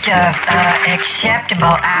list of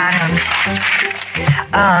acceptable items.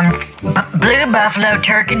 Blue Buffalo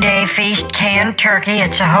Turkey Day Feast canned turkey.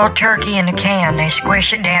 It's a whole turkey in a can. They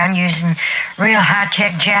squish it down using real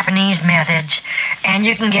high-tech Japanese methods. And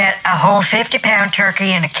you can get a whole 50-pound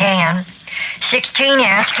turkey in a can,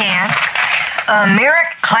 16-ounce can. A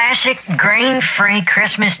Merrick Classic grain-free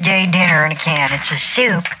Christmas Day dinner in a can. It's a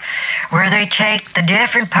soup where they take the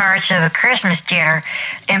different parts of a Christmas dinner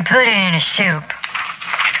and put it in a soup.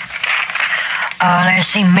 Let's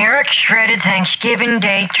see, Merrick shredded Thanksgiving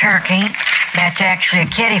Day turkey. That's actually a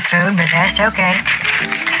kitty food, but that's okay.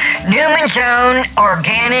 Newman's Own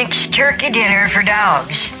Organics turkey dinner for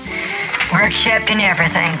dogs. We're accepting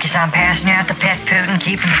everything because I'm passing out the pet food and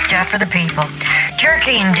keeping the stuff for the people.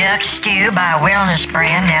 Turkey and duck stew by Wellness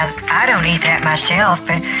Brand. Now, I don't eat that myself,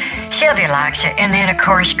 but Sylvia likes it. And then, of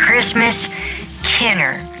course, Christmas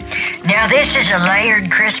dinner. Now, this is a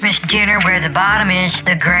layered Christmas dinner where the bottom is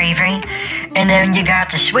the gravy, and then you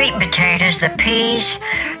got the sweet potatoes, the peas,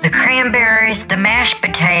 the cranberries, the mashed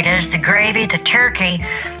potatoes, the gravy, the turkey,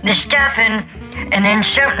 the stuffing, and then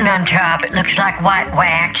something on top. It looks like white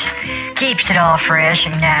wax. Keeps it all fresh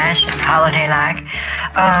and nice, holiday-like.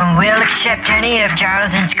 We'll accept any of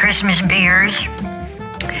Jonathan's Christmas beers.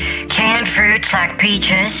 Canned fruits like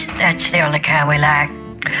peaches. That's the only kind we like.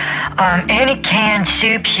 Any canned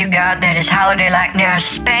soups you got that is holiday-like. Now,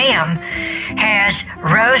 Spam has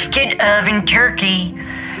roasted oven turkey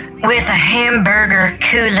with a hamburger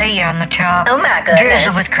coulis on the top. Oh my goodness.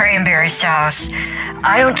 Drizzled with cranberry sauce.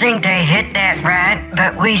 I don't think they hit that right,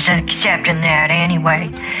 but we's accepting that anyway.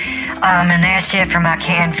 And that's it for my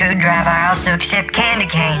canned food drive. I also accept candy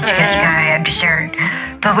canes because you gotta have dessert.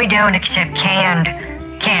 But we don't accept canned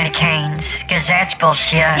candy canes because that's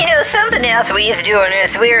bullshit. You know, something else we is doing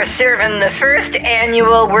is we are serving the first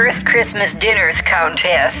annual Worst Christmas Dinners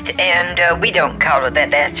contest, and we don't call it that.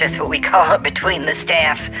 That's just what we call it between the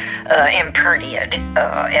staff and Perniad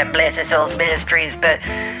at Blessed Souls Ministries. But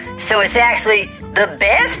so it's actually the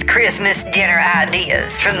best Christmas dinner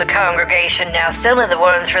ideas from the congregation. Now, some of the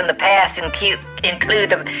ones from the past include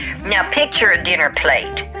them. Now, picture a dinner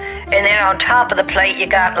plate. And then on top of the plate, you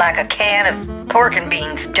got like a can of pork and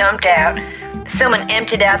beans dumped out. Someone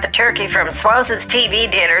emptied out the turkey from Swanson's TV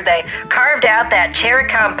dinner. They carved out that cherry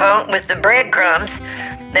compote with the breadcrumbs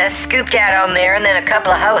that's scooped out on there, and then a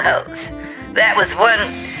couple of ho-hos. That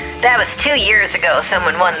was 2 years ago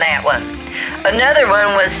someone won that one. Another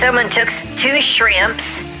one was someone took 2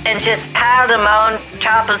 shrimps and just piled them on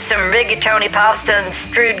top of some rigatoni pasta and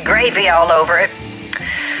strewed gravy all over it.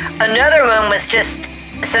 Another one was just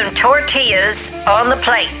some tortillas on the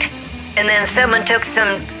plate, and then someone took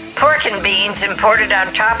some pork and beans and poured it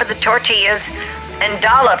on top of the tortillas and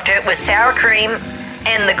dolloped it with sour cream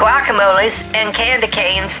and the guacamoles and candy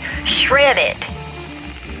canes shredded.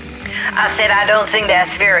 I said, I don't think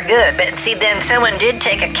that's very good, but see, then someone did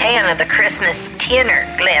take a can of the Christmas dinner,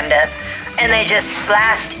 Glenda, and they just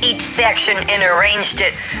sliced each section and arranged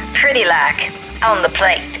it pretty like on the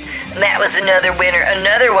plate. That was another winner.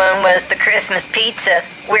 Another one was the Christmas pizza,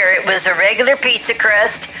 where it was a regular pizza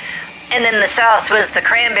crust, and then the sauce was the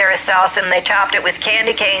cranberry sauce, and they topped it with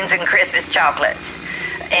candy canes and Christmas chocolates.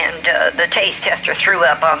 And the taste tester threw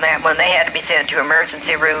up on that one. They had to be sent to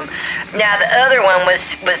emergency room. Now, the other one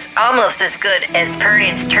was almost as good as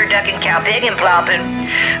Perniad's turducken cowpiggen ploppin'.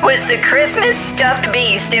 Was the Christmas stuffed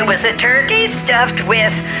beast. It was a turkey stuffed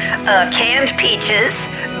with canned peaches,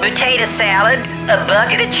 potato salad, a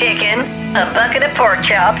bucket of chicken, a bucket of pork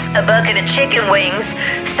chops, a bucket of chicken wings,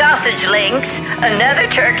 sausage links, another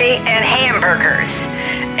turkey, and hamburgers.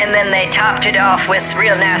 And then they topped it off with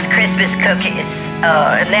real nice Christmas cookies.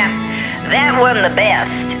 And that won the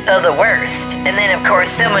best of the worst. And then, of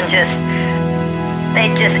course, they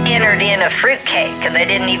just entered in a fruitcake, and they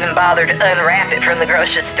didn't even bother to unwrap it from the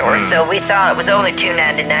grocery store. So we saw it was only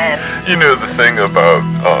 $2.99. You know, the thing about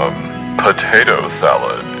potato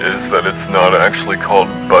salad is that it's not actually called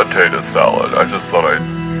potato salad. I just thought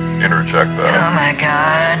I'd interject that. Oh my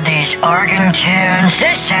God, these organ tunes.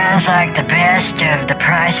 This sounds like the best of The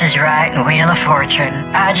Price is Right and Wheel of Fortune.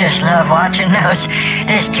 I just love watching those.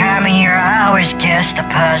 This time of year, I always guess the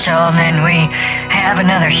puzzle, and then we have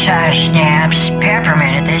another shot of schnapps,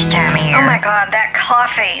 peppermint at this time of year. Oh my God, that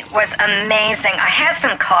coffee was amazing. I had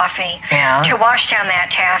some coffee to wash down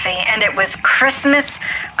that taffy, and it was Christmas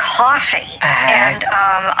coffee. And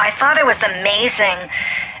I thought it was amazing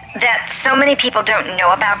that so many people don't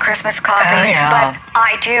know about Christmas coffees, but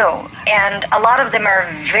I do. And a lot of them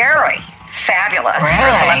are very fabulous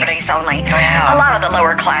for celebrities only. A lot of the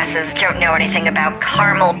lower classes don't know anything about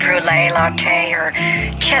caramel brulee latte or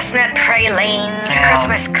chestnut pralines,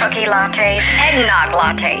 Christmas cookie lattes, eggnog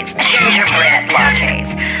lattes, gingerbread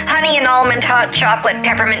lattes, honey and almond hot chocolate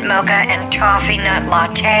peppermint mocha, and toffee nut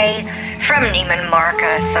latte. From Neiman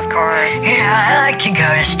Marcus, of course. Yeah, I like to go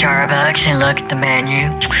to Starbucks and look at the menu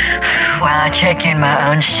while I check in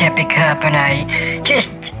my own sippy cup, and I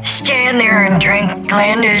just stand there and drink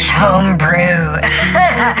Glenda's home brew.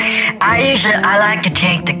 I like to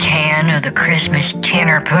take the can of the Christmas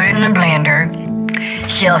dinner, put it in the blender,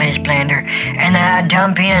 Sylvia's blender, and then I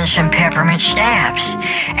dump in some peppermint schnapps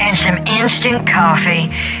and some instant coffee,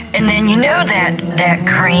 and then you know that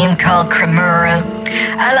cream called Cremura?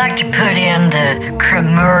 I like to put in the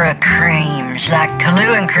Cremura creams, like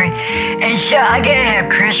Kahlua cream, and so I get to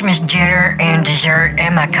have Christmas dinner and dessert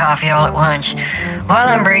and my coffee all at once, while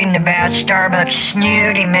I'm reading about Starbucks'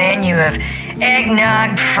 snooty menu of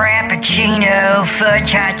eggnog, frappuccino,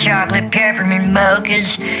 fudge hot chocolate, peppermint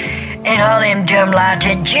mochas, and all them dumb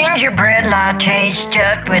latte, gingerbread lattes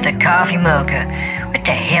stuffed with a coffee mocha. What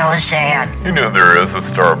the hell is that? You know, there is a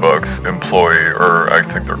Starbucks employee, or I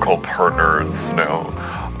think they're called partners now.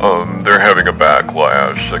 They're having a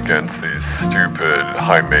backlash against these stupid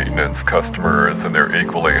high-maintenance customers and their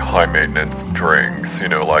equally high-maintenance drinks. You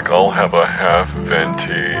know, like I'll have a half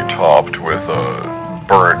venti topped with a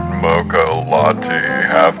burnt mocha latte,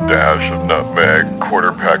 half dash of nutmeg,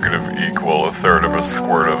 quarter packet of equal, a third of a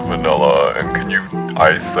squirt of vanilla, and can you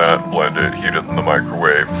ice that, blend it, heat it in the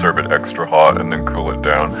microwave, serve it extra hot, and then cool it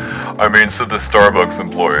down? I mean, so the Starbucks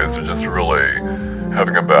employees are just really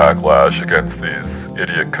having a backlash against these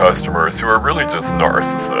idiot customers who are really just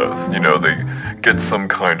narcissists. You know, they get some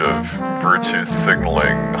kind of virtue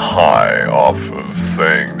signaling high off of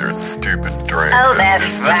saying their stupid drink. Oh, that's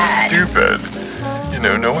it's just stupid. You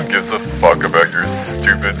know, no one gives a fuck about your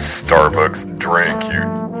stupid Starbucks drink,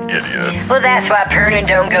 you idiots. Well, that's why Pernin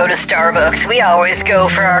don't go to Starbucks. We always go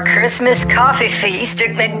for our Christmas coffee feast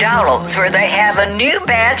at McDonald's, where they have a new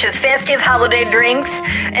batch of festive holiday drinks,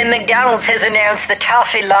 and McDonald's has announced the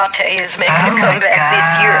toffee latte is making a comeback this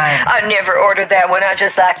year. I never ordered that one. I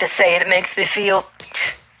just like to say it. It makes me feel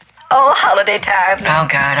holiday times. Oh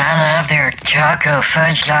God, I love their Choco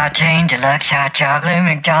Fudge Latte and Deluxe Hot Chocolate at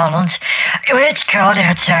McDonald's. When it's cold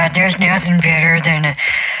outside, there's nothing better than a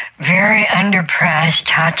very underpriced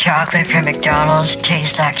hot chocolate from McDonald's.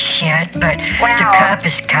 Tastes like shit, but the cup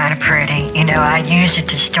is kind of pretty. You know, I use it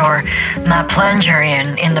to store my plunger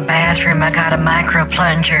in the bathroom. I got a micro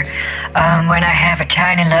plunger when I have a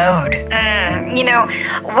tiny load. You know,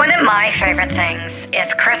 one of my favorite things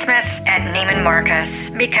is Christmas at Neiman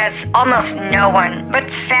Marcus, because almost no one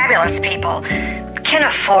but fabulous people can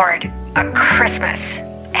afford a Christmas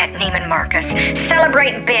at Neiman Marcus.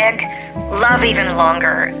 Celebrate big, love even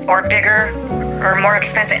longer, or bigger, or more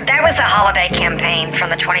expensive. That was a holiday campaign from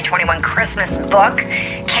the 2021 Christmas book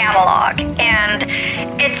catalog, and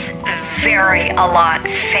it's very a lot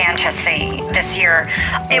fantasy this year.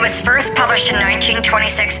 It was first published in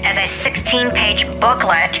 1926 as a 16-page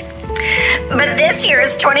booklet, but this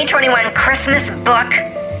year's 2021 Christmas book,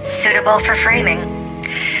 suitable for framing,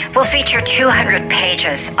 will feature 200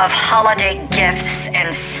 pages of holiday gifts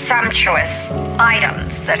and sumptuous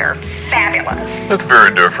items that are fabulous. That's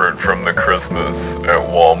very different from the Christmas at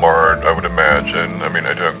Walmart, I would imagine. I mean,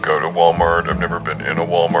 I don't go to Walmart. I've never been in a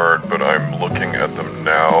Walmart, but I'm looking at them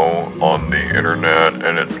now on the internet,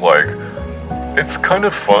 and it's like, it's kind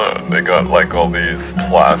of fun. They got like all these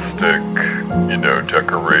plastic, you know,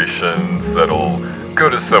 decorations that'll go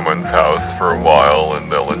to someone's house for a while and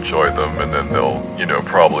they'll enjoy them, and then they'll, you know,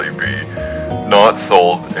 probably be not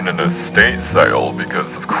sold in an estate sale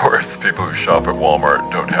because, of course, people who shop at Walmart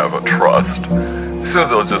don't have a trust. So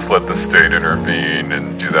they'll just let the state intervene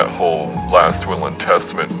and do that whole last will and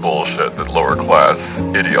testament bullshit that lower class,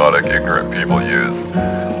 idiotic, ignorant people use.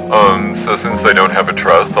 So since they don't have a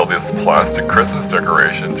trust, all these plastic Christmas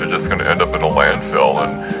decorations are just going to end up in a landfill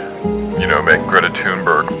and, you know, make Greta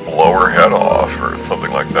Thunberg blow her head off or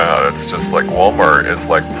something like that. It's just like Walmart is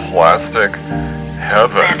like plastic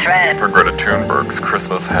heaven. That's right. For Greta Thunberg's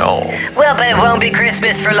Christmas hell. Well, but it won't be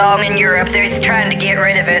Christmas for long in Europe. They're trying to get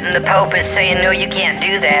rid of it, and the Pope is saying, no, you can't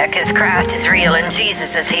do that, because Christ is real and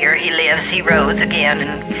Jesus is here. He lives, he rose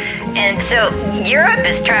again. And so Europe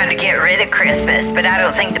is trying to get rid of Christmas, but I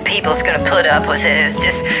don't think the people's going to put up with it. It's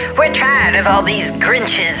just, we're tired of all these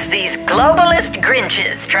Grinches, these globalist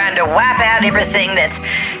Grinches, trying to wipe out everything that's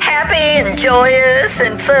happy and joyous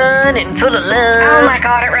and fun and full of love. Oh my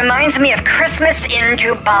God, it reminds me of Christmas in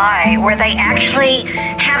Dubai, where they actually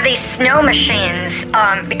have these snow machines,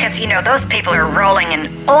 because, you know, those people are rolling in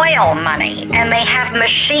oil money, and they have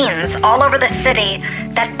machines all over the city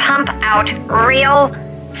that pump out real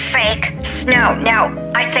fake snow. Now,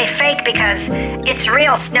 I say fake because it's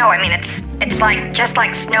real snow. I mean, it's like just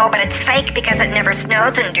like snow, but it's fake because it never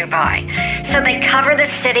snows in Dubai. So they cover the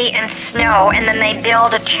city in snow, and then they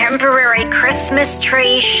build a temporary Christmas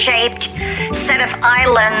tree-shaped set of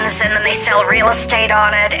islands, and then they sell real estate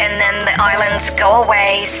on it, and then the islands go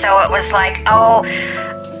away. So it was like,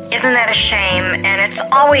 Isn't that a shame? And it's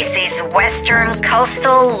always these Western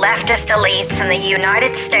coastal leftist elites in the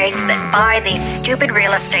United States that buy these stupid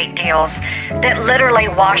real estate deals that literally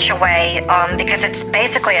wash away because it's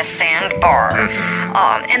basically a sandbar.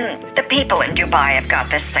 And the people in Dubai have got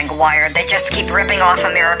this thing wired. They just keep ripping off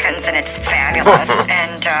Americans, and it's fabulous.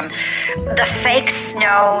 And the fake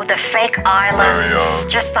snow, the fake islands,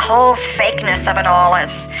 just the whole fakeness of it all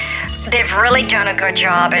is... They've really done a good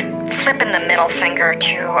job at flipping the middle finger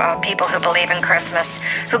to people who believe in Christmas,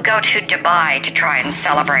 who go to Dubai to try and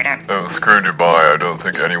celebrate it. Oh, screw Dubai. I don't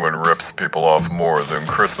think anyone rips people off more than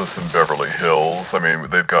Christmas in Beverly Hills. I mean,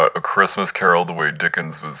 they've got A Christmas Carol the way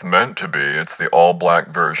Dickens was meant to be. It's the all-black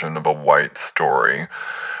version of A White Story.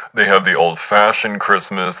 They have the old-fashioned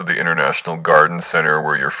Christmas at the International Garden Center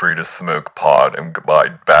where you're free to smoke pot and buy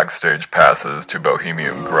backstage passes to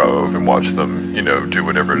Bohemian Grove and watch them, do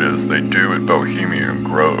whatever it is they do at Bohemian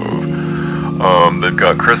Grove. They've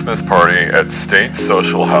got Christmas Party at State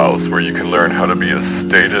Social House where you can learn how to be a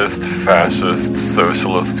statist, fascist,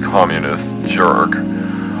 socialist, communist jerk.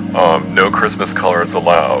 No Christmas colors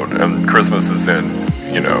allowed, and Christmas is in,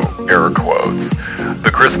 air quotes.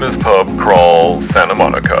 The Christmas Pub Crawl Santa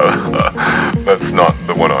Monica. That's not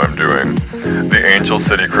the one I'm doing. The Angel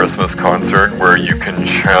City Christmas Concert where you can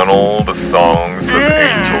channel the songs of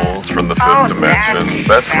angels from the fifth dimension.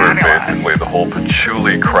 That's where basically the whole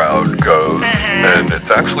patchouli crowd goes. And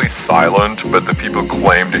it's actually silent, but the people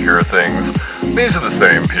claim to hear things. These are the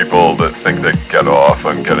same people that think they get off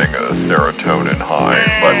on getting a serotonin high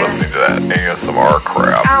by listening to that ASMR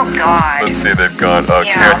crap. Oh, God. Let's see, they've got a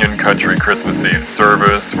Canyon Country Christmas Eve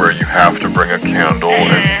service where you have to bring a candle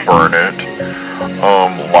and burn it.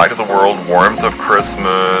 Light of the World, Warmth of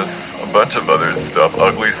Christmas, a bunch of other stuff.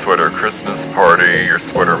 Ugly Sweater Christmas Party, your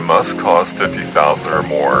sweater must cost $50,000 or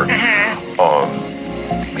more.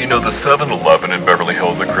 The 7-Eleven in Beverly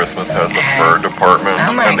Hills at Christmas has a fur department,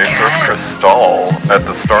 and they serve Cristal at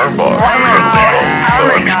the Starbucks in Beverly Hills. So,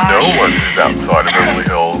 no one who's outside of Beverly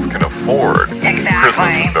Hills can afford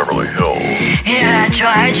Christmas in Beverly Hills. Yeah, that's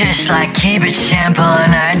why I just keep it simple,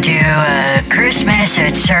 and I do Christmas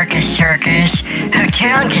at Circus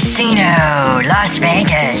Hotel and Casino, Las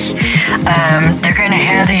Vegas. They're gonna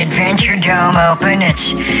have the Adventure Dome open.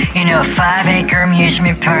 It's, a 5-acre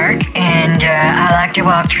amusement park, and I like to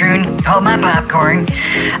walk through and hold my popcorn.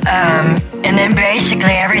 And then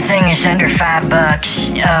basically everything is under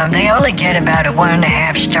 $5. They only get about a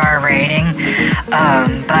 1.5 star rating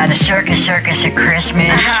by the Circus at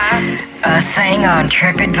Christmas thing on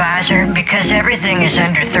TripAdvisor because everything is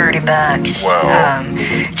under $30. Wow.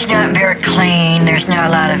 It's not very clean. There's not a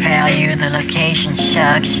lot of value. The location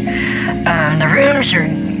sucks. The rooms are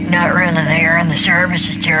not really there, and the service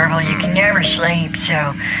is terrible. You can never sleep.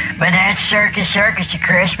 But that's Circus at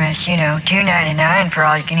Christmas. $2.99 for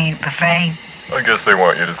all you can eat buffet. I guess they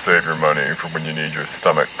want you to save your money for when you need your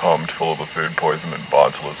stomach pumped full of the food poison and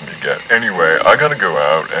botulism you get. Anyway, I gotta go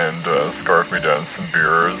out and scarf me down some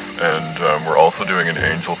beers, and we're also doing an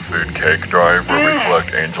angel food cake drive where we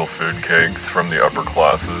collect angel food cakes from the upper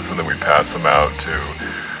classes and then we pass them out to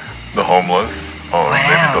the homeless.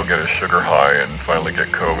 Maybe they'll get a sugar high and finally get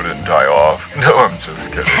COVID and die off. No, I'm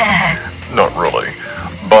just kidding. Not really.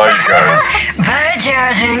 Bye, you guys. Bye,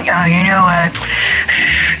 Jonathan. Oh, you know what?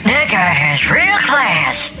 That guy has real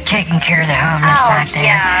class, taking care of the homeless like that.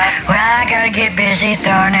 Yeah. Well, I gotta get busy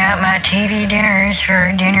throwing out my TV dinners for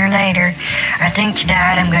dinner later. I think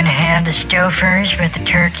tonight I'm gonna have the Stofers with the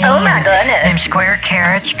turkey. Oh, my goodness. Them square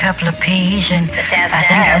carrots, a couple of peas, and That sounds I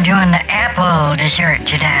think I'm nice. doing the apple dessert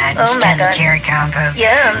tonight Oh, my instead of God. cherry compote.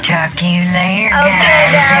 Yum. Talk to you later, Okay,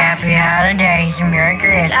 guys. now. Happy holidays and Merry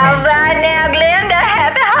Christmas. All right now, Glenda,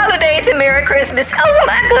 happy holidays and Merry Christmas. Oh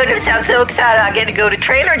my goodness, I'm so excited. I get to go to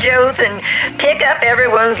Trader Joe's and pick up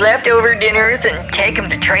everyone's leftover dinners and take them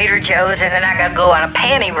to Trader Joe's, and then I gotta go on a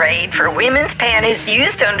panty raid for women's panties,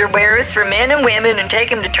 used underwears for men and women, and take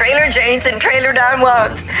them to Trader Jane's and Trader Don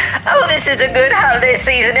Juan's. Oh, this is a good holiday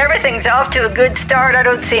season. Everything's off to a good start. I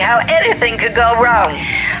don't see how anything could go wrong.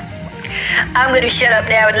 I'm going to shut up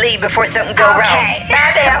now and leave before something go wrong. Okay.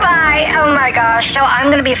 Bye there. Bye. Oh my gosh. So I'm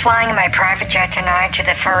going to be flying in my private jet tonight to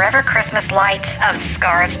the Forever Christmas Lights of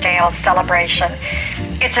Scarsdale celebration.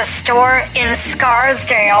 It's a store in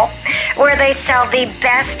Scarsdale where they sell the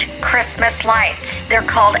best Christmas lights. They're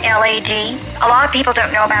called LED. A lot of people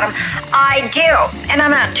don't know about them. I do. And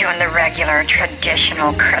I'm not doing the regular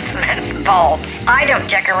traditional Christmas bulbs. I don't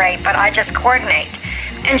decorate, but I just coordinate.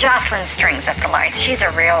 And Jocelyn strings up the lights. She's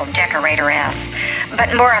a real decorator-ass.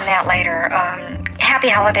 But more on that later. Happy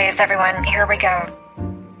holidays, everyone. Here we go.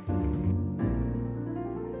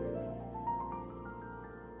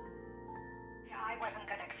 wasn't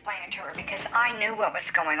going to explain it to her because I knew what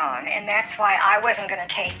was going on, and that's why I wasn't going to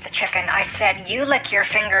taste the chicken. I said, you lick your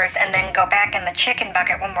fingers and then go back in the chicken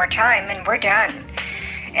bucket one more time, and we're done.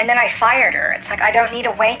 And then I fired her. It's like, I don't need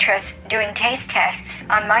a waitress doing taste tests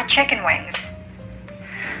on my chicken wings.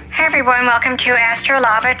 Hey everyone, welcome to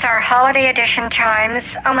Astrolava. It's our holiday edition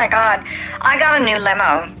times. Oh my god, I got a new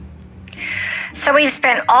limo. So we've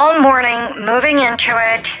spent all morning moving into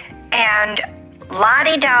it and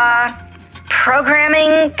la-di-da,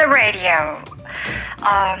 programming the radio,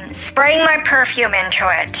 spraying my perfume into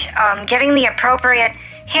it, getting the appropriate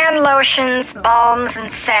hand lotions, balms,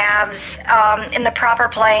 and salves in the proper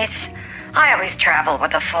place. I always travel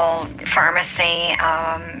with a full pharmacy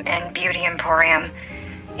and beauty emporium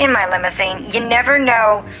in my limousine. You never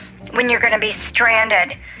know when you're going to be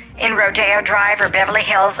stranded in Rodeo Drive or Beverly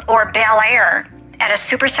Hills or Bel Air at a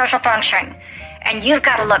super social function, and you've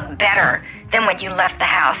got to look better than when you left the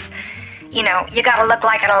house. You know, you got to look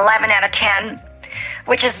like an 11 out of 10,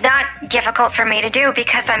 which is not difficult for me to do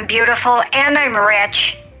because I'm beautiful and I'm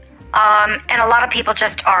rich, and a lot of people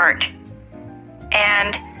just aren't.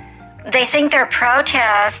 And they think they're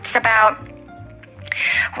protests about,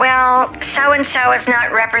 well, so-and-so is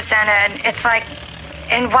not represented. It's like,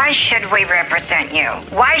 and why should we represent you?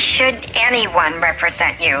 Why should anyone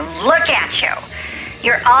represent you? Look at you.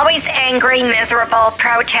 You're always angry, miserable,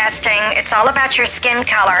 protesting. It's all about your skin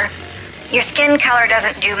color. Your skin color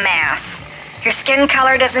doesn't do math. Your skin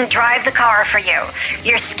color doesn't drive the car for you.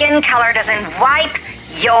 Your skin color doesn't wipe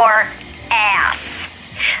your ass.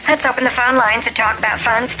 Let's open the phone lines and talk about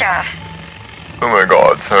fun stuff. Oh my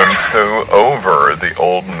god, so I'm so over the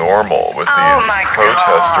old normal with these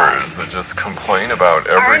protesters that just complain about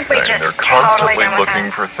everything. They're constantly looking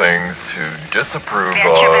for things to disapprove of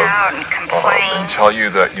and tell you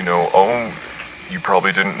that, you know, oh, you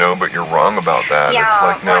probably didn't know, but you're wrong about that. Yeah, it's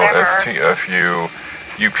like, no, whatever.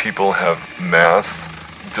 STFU, you people have mass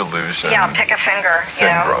delusion pick a finger,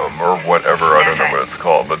 syndrome or whatever, I don't know what it's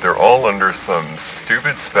called, but they're all under some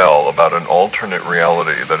stupid spell about an alternate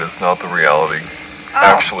reality that is not the reality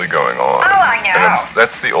actually going on. Oh, I know. And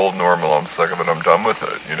that's the old normal. I'm sick of it. I'm done with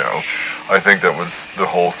it, you know. I think that was the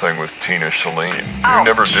whole thing with Tina Shalene, who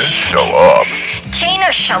never did show up.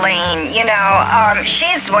 Tina Shalene, you know,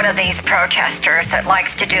 she's one of these protesters that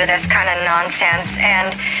likes to do this kind of nonsense,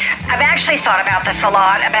 and I've actually thought about this a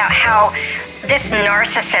lot, about how this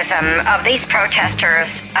narcissism of these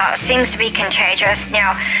protesters seems to be contagious.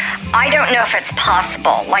 Now, I don't know if it's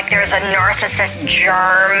possible, like there's a narcissist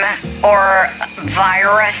germ or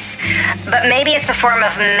virus, but maybe it's a form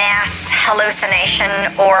of mass hallucination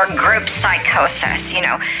or group psychosis, you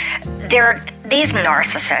know. These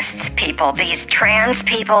narcissists people, these trans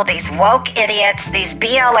people, these woke idiots, these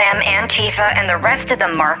BLM, Antifa, and the rest of the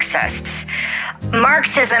Marxists.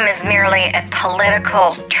 Marxism is merely a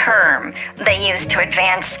political term they use to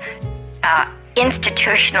advance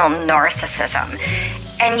institutional narcissism.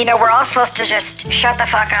 And, you know, we're all supposed to just shut the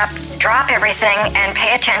fuck up, drop everything, and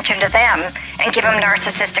pay attention to them and give them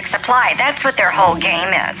narcissistic supply. That's what their whole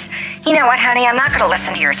game is. You know what, honey? I'm not going to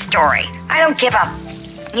listen to your story. I don't give a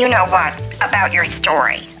you-know-what about your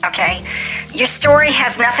story, okay? Your story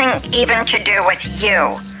has nothing even to do with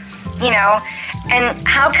you, you know? And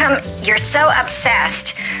how come you're so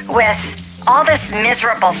obsessed with all this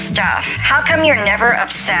miserable stuff? How come you're never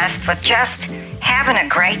obsessed with just having a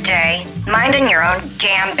great day, minding your own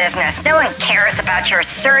damn business? No one cares about your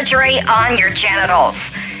surgery on your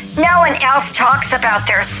genitals. No one else talks about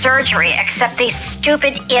their surgery except these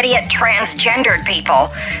stupid idiot transgendered people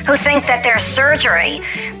who think that their surgery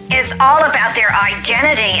is all about their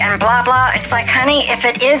identity and blah blah. It's like, honey, if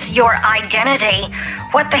it is your identity,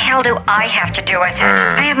 what the hell do I have to do with it?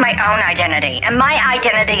 I have my own identity, and my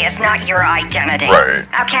identity is not your identity. Right.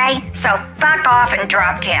 Okay? So fuck off and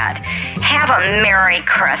drop dead. Have a Merry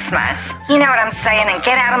Christmas. You know what I'm saying? And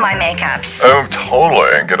get out of my makeups. Oh,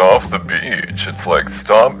 totally. And get off the beach. It's like,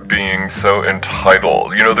 stop being so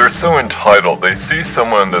entitled. You know, they're so entitled. They see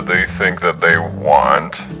someone that they think that they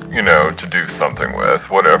want, you know, to do something with,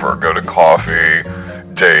 whatever, go to coffee,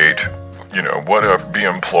 date, you know, whatever, be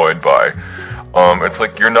employed by. It's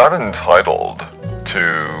like, you're not entitled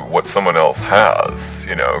to what someone else has,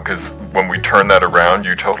 you know, because when we turn that around,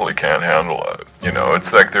 you totally can't handle it. You know,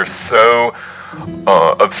 it's like they're so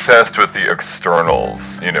obsessed with the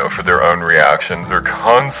externals, you know, for their own reactions. They're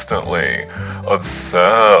constantly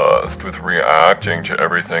obsessed with reacting to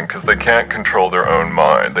everything because they can't control their own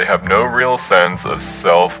mind. They have no real sense of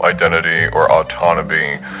self-identity or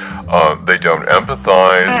autonomy. They don't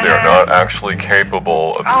empathize. They're not actually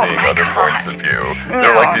capable of seeing other points of view.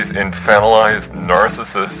 They're like these infantilized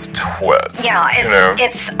narcissist twits. Yeah, you know?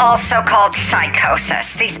 it's also called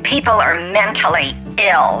psychosis. These people are mentally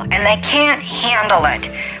ill, and they can't handle it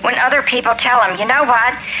when other people tell them, you know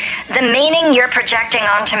what? The meaning you're projecting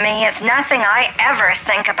onto me is nothing I ever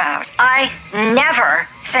think about. I never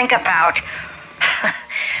think about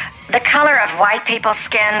the color of white people's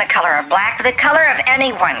skin, the color of black, the color of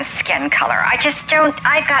anyone's skin color. I just don't.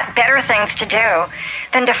 I've got better things to do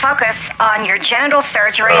than to focus on your genital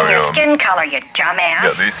surgery and your skin color, you dumbass.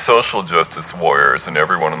 Yeah, these social justice warriors and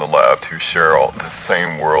everyone on the left who share all the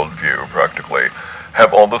same worldview, practically,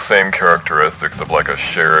 have all the same characteristics of like a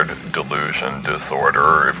shared delusion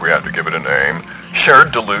disorder, if we had to give it a name.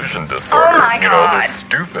 Shared delusion disorder. Oh my God. You know, they're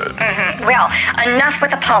stupid. Well, enough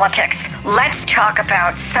with the politics. Let's talk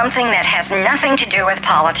about something that has nothing to do with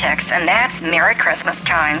politics, and that's Merry Christmas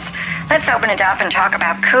times. Let's open it up and talk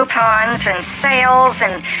about coupons and sales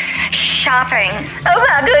and shopping. Oh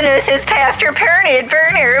my goodness, it's Pastor Pernod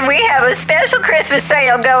Werner. We have a special Christmas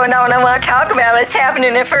sale going on I want to talk about. It's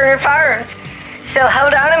happening at Werner Farms. So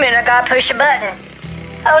hold on a minute, I gotta push a button.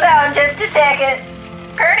 Hold on just a second.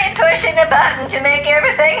 Pernod pushing a button to make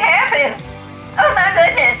everything happen. Oh my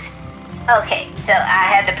goodness. Okay, so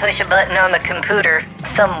I had to push a button on the computer.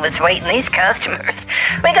 Someone was waiting, these customers.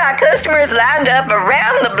 We got customers lined up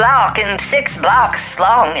around the block and 6 blocks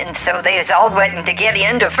long, and so they was all waiting to get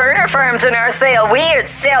into Werner Farms in our sale. We are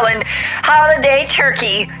selling holiday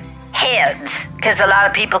turkey heads, because a lot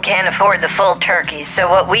of people can't afford the full turkeys. So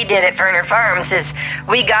what we did at Werner Farms is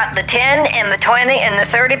we got the 10 and the 20 and the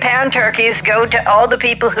 30-pound turkeys go to all the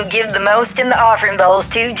people who give the most in the offering bowls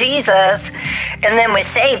to Jesus. And then we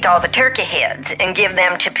saved all the turkey heads and give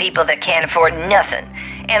them to people that can't afford nothing.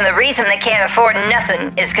 And the reason they can't afford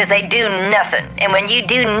nothing is because they do nothing. And when you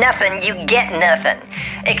do nothing, you get nothing,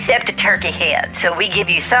 except a turkey head. So we give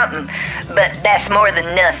you something, but that's more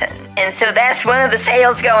than nothing. And so that's one of the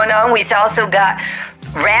sales going on. We've also got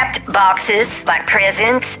wrapped boxes, like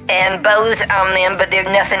presents, and bows on them, but there's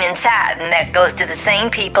nothing inside. And that goes to the same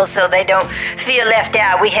people so they don't feel left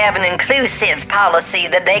out. We have an inclusive policy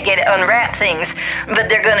that they get to unwrap things, but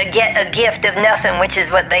they're going to get a gift of nothing, which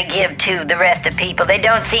is what they give to the rest of people. They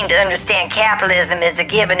don't seem to understand capitalism is a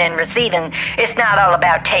giving and receiving. It's not all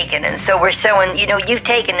about taking. And so we're showing, you've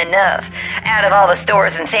taken enough out of all the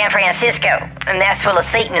stores in San Francisco, and that's full of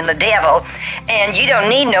Satan and the devil, and you don't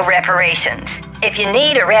need no reparations. If you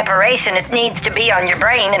need a reparation, it needs to be on your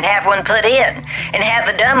brain and have one put in, and have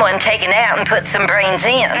the dumb one taken out and put some brains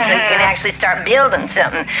in, so you can actually start building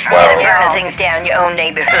something instead of burning things down your own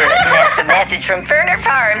neighborhood. And that's the message from Werner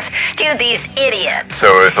Farms to these idiots. So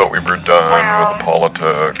I thought we were done with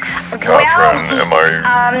politics. Catherine,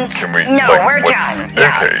 can we? No, we're done.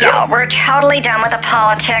 Okay, we're totally done with the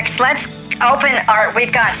politics. Let's open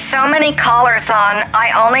we've got so many callers on. I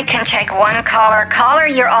only can take one caller. Caller,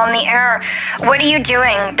 you're on the air. What are you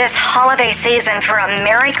doing this holiday season for a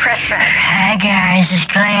Merry Christmas? Hi guys, it's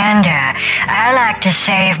Glenda. I like to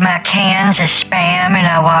save my cans of Spam and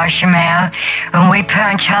I wash them out, and we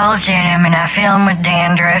punch holes in them and I fill them with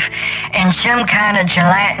dandruff and some kind of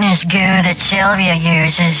gelatinous goo that Sylvia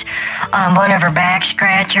uses on one of her back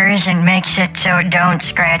scratchers and makes it so it don't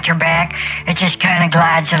scratch her back. It just kind of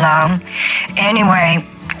glides along. Anyway,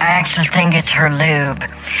 I actually think it's her lube.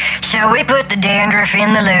 So we put the dandruff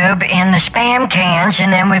in the lube in the Spam cans,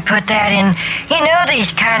 and then we put that in,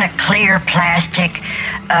 these kind of clear plastic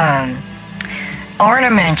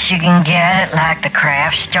ornaments you can get at like the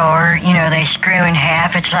craft store. They screw in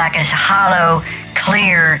half. It's like a hollow,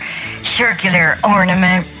 clear, circular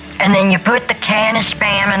ornament. And then you put the can of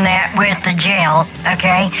Spam in that with the gel,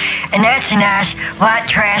 okay? And that's a nice white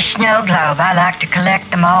trash snow globe. I like to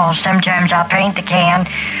collect them all. Sometimes I'll paint the can,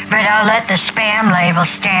 but I'll let the Spam label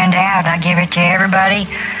stand out. I give it to everybody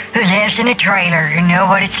who lives in a trailer who know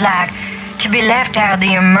what it's like to be left out of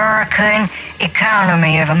the American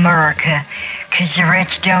economy of America, because the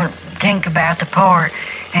rich don't think about the poor,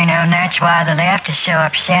 and that's why the left is so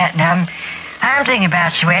upset. And I'm thinking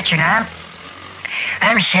about switching.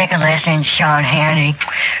 I'm sick of listening to Sean Hannity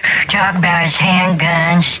talk about his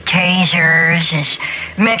handguns, his tasers, his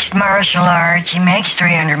mixed martial arts. He makes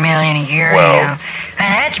 $300 million a year, and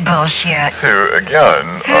that's bullshit. So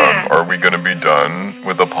again, are we going to be done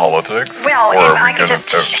with the politics? Well, if I could just...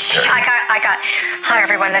 Hi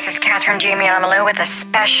everyone, this is Catherine G. Miamalu with a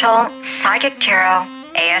special Psychic Tarot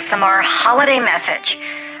ASMR holiday message.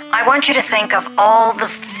 I want you to think of all the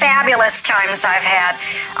fabulous times I've had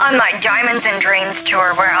on my Diamonds and Dreams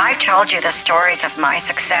tour, where I've told you the stories of my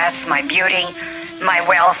success, my beauty, my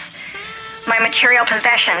wealth, my material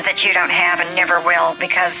possessions that you don't have and never will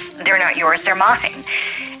because they're not yours, they're mine.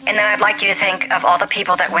 And then I'd like you to think of all the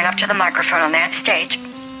people that went up to the microphone on that stage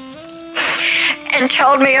and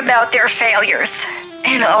told me about their failures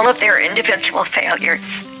and all of their individual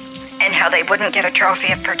failures and how they wouldn't get a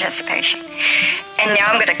trophy of participation. And now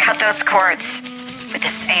I'm going to cut those cords with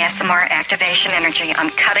this ASMR activation energy. I'm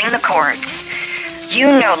cutting the cords. You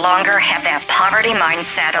no longer have that poverty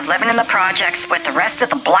mindset of living in the projects with the rest of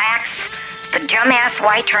the blacks, the dumbass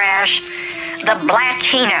white trash, the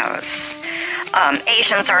Latinos.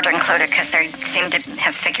 Asians aren't included because they seem to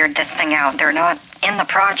have figured this thing out. They're not in the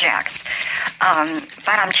projects.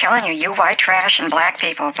 But I'm telling you, you white trash and black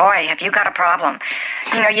people, boy, have you got a problem.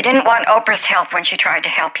 You know, you didn't want Oprah's help when she tried to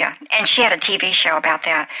help you. And she had a TV show about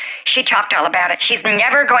that. She talked all about it. She's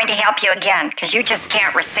never going to help you again because you just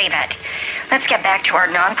can't receive it. Let's get back to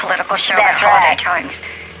our non-political show at holiday times.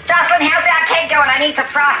 Jocelyn, how's that cake going? I need some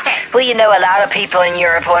frosting. Well, you know, a lot of people in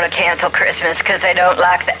Europe want to cancel Christmas because they don't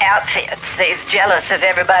like the outfits. They're jealous of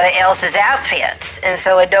everybody else's outfits. And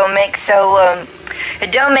so it don't make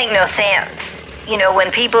no sense. You know, when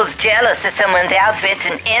people's jealous of someone's outfits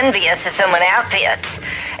and envious of someone's outfits.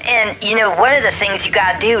 And, you know, one of the things you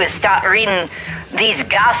got to do is stop reading these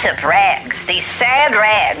gossip rags, these sad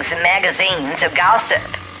rags and magazines of gossip.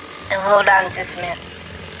 And hold on just a minute.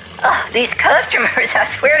 Oh, these customers, I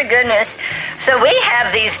swear to goodness. So we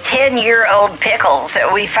have these 10-year-old pickles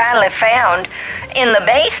that we finally found in the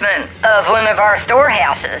basement of one of our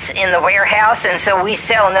storehouses in the warehouse, and so we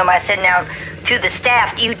selling them. I said, now, to the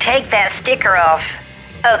staff, you take that sticker off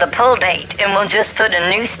of the pull date, and we'll just put a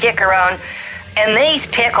new sticker on. And these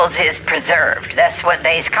pickles is preserved. That's what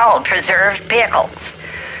they's called, preserved pickles.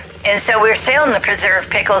 And so we're selling the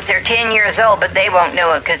preserved pickles. They're 10 years old, but they won't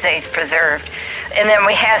know it because they's preserved. And then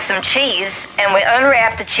we have some cheese, and we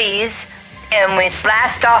unwrapped the cheese, and we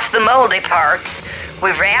sliced off the moldy parts.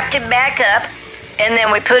 We wrapped it back up, and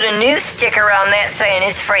then we put a new sticker on that saying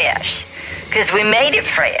it's fresh, because we made it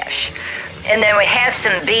fresh. And then we had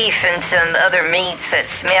some beef and some other meats that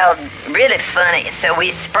smelled really funny, so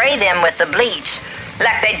we spray them with the bleach,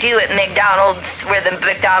 like they do at McDonald's, where the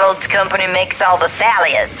McDonald's company makes all the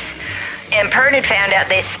salads. And Pernod found out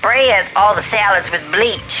they spray all the salads with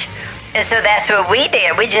bleach. And so that's what we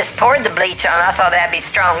did. We just poured the bleach on. I thought that'd be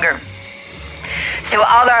stronger. So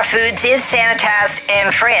all our foods is sanitized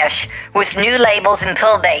and fresh with new labels and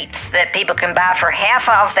pull dates that people can buy for half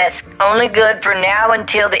off. That's only good for now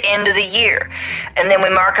until the end of the year. And then we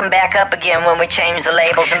mark them back up again when we change the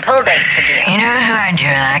labels and pull dates again. You know who I do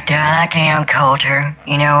like, though? I like Ann Coulter,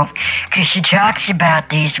 you know, because she talks about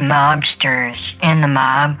these mobsters in the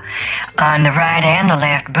mob on the right and the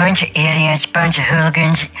left. Bunch of idiots, bunch of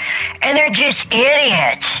hooligans, and they're just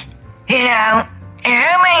idiots, you know. And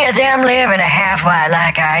how many of them live in a half-white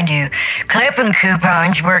like I do, clipping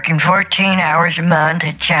coupons, working 14 hours a month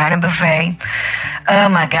at China Buffet? Oh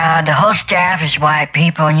my God, the whole staff is white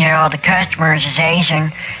people, and yet all the customers is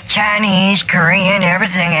Asian, Chinese, Korean,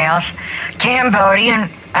 everything else, Cambodian,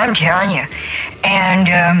 I'm telling you.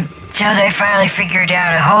 And so they finally figured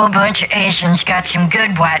out a whole bunch of Asians got some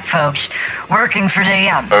good white folks working for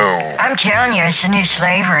them. Oh. I'm telling you, it's the new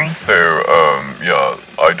slavery. So, yeah,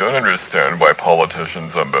 I don't understand why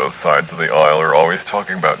politicians on both sides of the aisle are always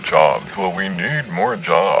talking about jobs. Well, we need more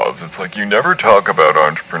jobs. It's like you never talk about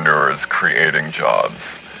entrepreneurs creating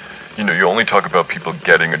jobs. You know, you only talk about people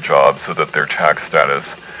getting a job so that their tax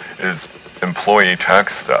status is employee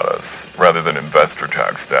tax status rather than investor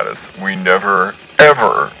tax status. We never,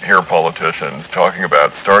 ever hear politicians talking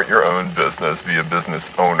about start your own business, be a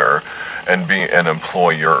business owner, and be an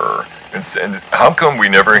employer. And how come we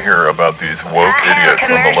never hear about these woke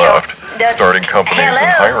idiots on the left starting companies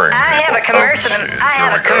and hiring people? I have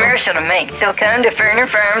a commercial to make. So come to Ferner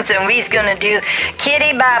Farms and we's gonna do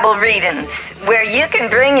kitty Bible readings where you can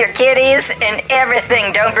bring your kitties and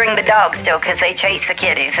everything. Don't bring the dogs though, because they chase the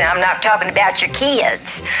kitties. And I'm not talking about your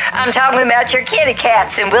kids. I'm talking about your kitty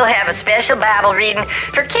cats. And we'll have a special Bible reading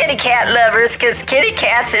for kitty cat lovers, because kitty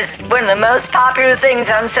cats is one of the most popular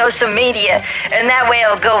things on social media. And that way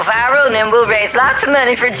it'll go viral, and then we'll raise lots of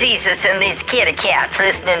money for Jesus and these kitty cats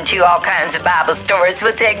listening to all kinds of Bible stories.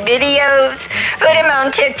 We'll take videos, put them on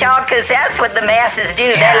TikTok, because that's what the masses do.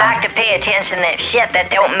 They like to pay attention to that shit that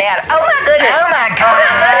don't matter. Oh my goodness. Oh my God. Oh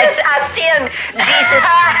my goodness. I sin. Jesus,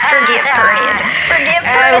 forgive, period. Forgive,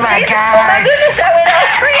 period. Oh my God. Oh my goodness, I went off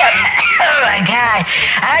script. Oh my God,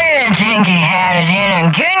 I didn't think he had it in,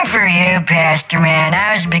 and good for you, Pastor Man.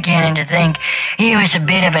 I was beginning to think he was a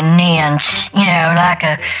bit of a nince, like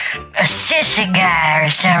a sissy guy or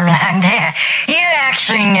something like that. You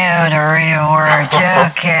actually know the real words.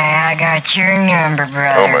 Okay, I got your number,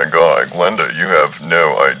 brother. Oh my God, Glenda, you have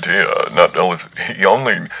no idea. Not only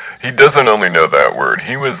he doesn't only know that word.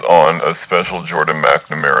 He was on a special Jordan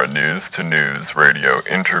McNamara News to News radio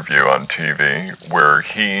interview on TV where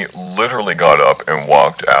he literally got up and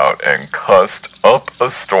walked out and cussed up a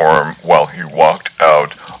storm while he walked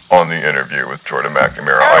out on the interview with Jordan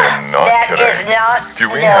McNamara. I am not kidding.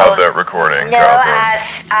 Do we have that recording,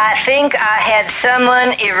 Catherine? I think I had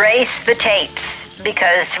someone erase the tapes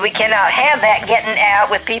because we cannot have that getting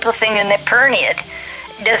out with people thinking that Perniad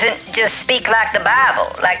doesn't just speak like the Bible,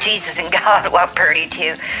 like Jesus and God walk pretty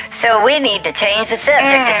too. So we need to change the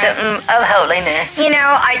subject to something of holiness.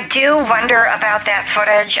 I do wonder about that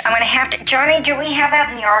footage. I'm going to have to... Johnny, do we have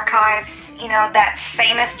that in the archives? That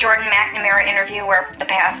famous Jordan McNamara interview where the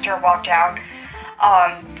pastor walked out?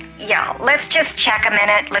 Yeah, let's just check a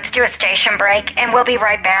minute. Let's do a station break, and we'll be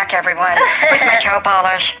right back, everyone. With my toe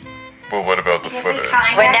polish. Well, what about the footage?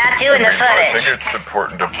 We're not doing the I footage. think it's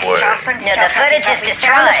important to play. No, the footage is We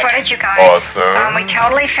found the destroyed. footage, you guys. Awesome. We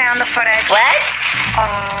totally found the footage. What?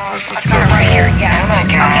 This is I've so got it right here. Yeah. Oh my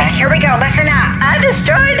God. Okay, here we go. Listen up. I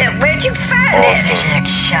destroyed it. Where'd you find This Awesome. is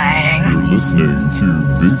exciting. You're listening to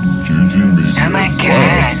Big GG Media. Oh my God.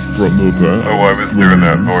 Blast from the past. Oh, I was doing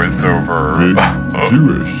that voiceover. Big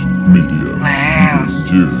Jewish Media. Wow. Because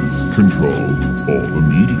Jews control all the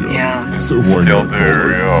media. Yeah. So why Still not do, call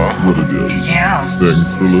it yeah. what it is? Yeah.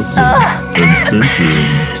 Thanks for listening. And stay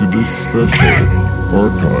tuned to this special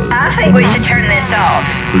archive. I think we should turn this off.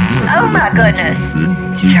 Again, Oh you're my listening to goodness. Big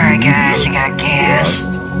GG Sorry, Media. guys, I got gas.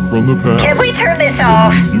 Blast from the past. Can we turn this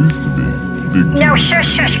off? When we used to be Big No, Jewish.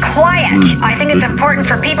 shush, quiet. I think it's important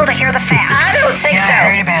for people to hear the facts. I don't think Yeah, I so.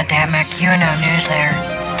 heard about that. My QAnon newsletter.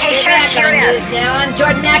 Okay, We're shush, back here on it is. News Now. I'm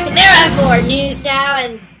Jordan McNamara for News Now,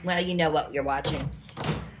 and, well, you know what you're watching.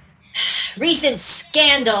 Recent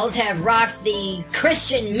scandals have rocked the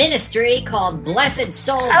Christian ministry called Blessed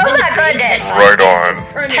Souls Oh, my Ministries. goodness. that Right Pastor on.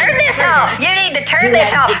 Perniad Turn this Turner, off. You need to turn who this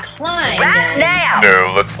has off declined right now.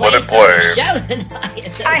 No, let's let it place on the play. show tonight.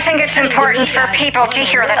 So I think it's stunning to important me. for I people to wanna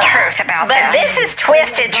hear the know. truth about But this. this is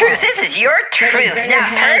twisted truth. This is your truth, Turner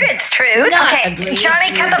not has Pernod's truth. not Okay, agreed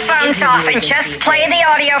Johnny, to cut the be phones off and interviewed just this play evening. the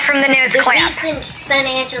audio from the news The clip. recent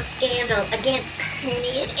financial scandal against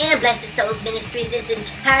Perniad and Blessed Souls Ministries is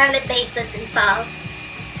entirely baseless and false.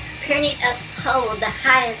 Perniad uphold the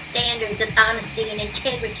highest standards of honesty and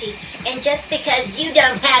integrity, and just because you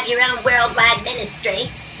don't have your own worldwide ministry,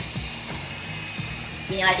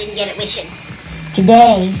 I didn't get it wishing.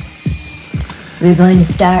 Today, we're going to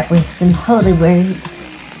start with some holy words,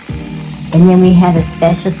 and then we have a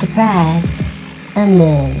special surprise on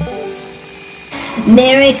love.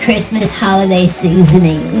 Merry Christmas holiday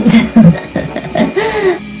seasonings.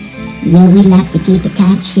 We like to keep a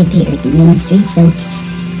tight ship here at the ministry, so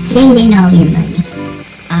send in all your money.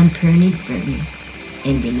 I'm Perniad Furman,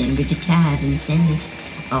 and remember to tithe and send us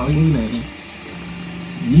all your money.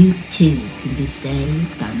 You too can be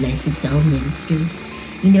saved by Blessed Soul Ministries.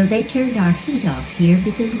 They turned our heat off here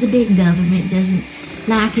because the big government doesn't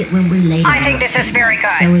like it when we're late. I think this is very good.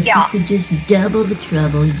 So if Yeah. you could just double the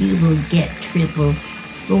trouble, you will get triple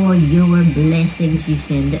for your blessings you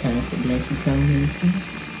send to us at Blessed Soul Ministries.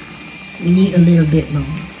 We need a little bit more.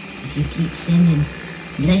 If you keep sending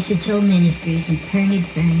Blessed Soul Ministries and Perniad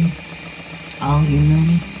Furman all your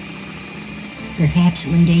money, perhaps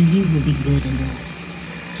one day you will be good enough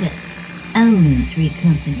to own 3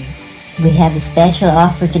 companies. We have a special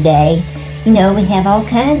offer today. We have all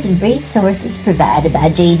kinds of resources provided by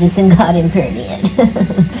Jesus and God in Perniad.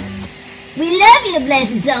 We love you,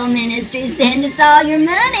 Blessed Soul Ministries. Send us all your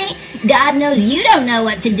money. God knows you don't know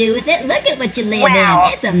what to do with it. Look at what you live Wow.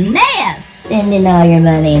 in. It's a mess. Send in all your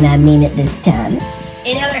money, and I mean it this time.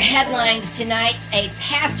 In other headlines tonight, a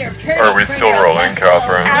pastor Are we still rolling,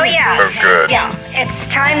 Catherine? Oh, yeah. Oh, good. Yeah, it's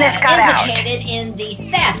time this got out. implicated in the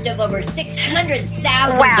theft of over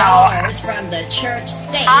 $600,000 from the church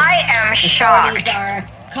safe. I am Authorities shocked. are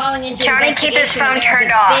calling into Johnny, keep his investigation phone turned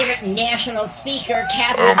America's off. favorite national speaker,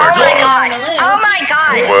 Catherine Oh my God. Oh my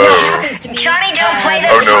God. Whoa. happens to be, Johnny, don't play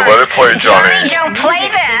this. Oh no, let it play, Johnny, Johnny. don't play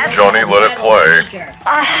this. Johnny, let it play.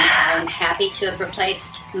 I'm happy to have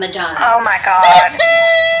replaced Madonna. Oh my God.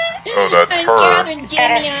 Oh, that's And her. Catherine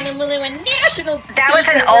Damian and Willow, a national That was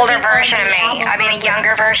an speaker older working on version of the me. album I mean, a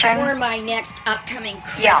younger version. for my next upcoming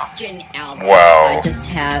Yeah. Christian album. Wow. I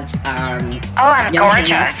just have Oh, I'm no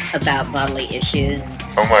gorgeous. hangups about bodily issues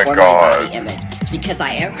Oh my or my God. body image. because I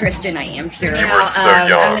am Christian, I am pure. You were so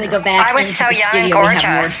young. I'm going to go back I was into so the young studio. and We have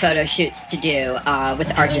more gorgeous. photo shoots to do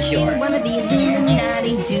with Art du Jour. Wanna be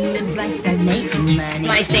Illuminati, do it right, start making money.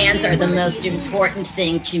 My fans are the most important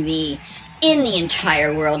thing to me in the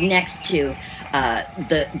entire world, next to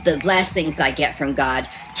the blessings I get from God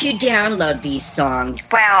to download these songs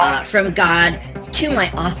Wow. from God to my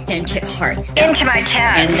authentic heart self. Into my chest.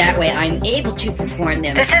 And that way I'm able to perform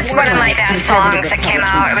them. This is for one of my best conservative songs that came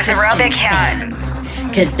out. It was a real big hit.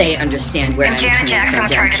 Because they understand where And I'm Janet coming Jackson from,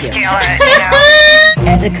 tried to don't you? steal it, you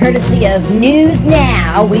know. As a courtesy of News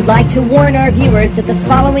Now, we'd like to warn our viewers that the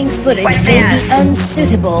following footage What's may this? be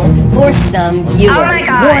unsuitable for some viewers. Oh my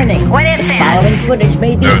God. Warning. What is the this? following footage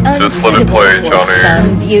may be Yeah, just let it unsuitable play, for Johnny.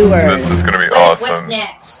 some viewers. This is gonna be What's awesome.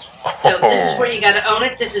 next? So this is where you got to own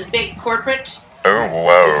it. This is big corporate. Oh,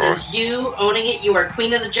 wow. This is you owning it. You are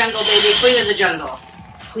queen of the jungle, baby. Queen of the jungle.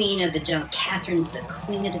 Queen of the Jungle. Catherine, the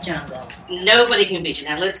Queen of the Jungle. Nobody can beat you.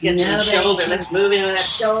 Now let's get some Nobody shoulder. can- Let's move into that.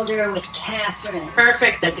 Shoulder with Catherine.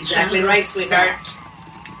 Perfect. That's exactly right, sweetheart.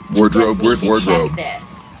 Wardrobe, Just where's need to wardrobe? check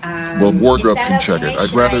this. Well, wardrobe is can that check okay? it. I'd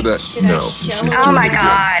Should rather I- that. should I No, show she's it? Oh doing my it again.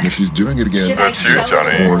 God. No, she's doing it again. Should I That's you, show Johnny.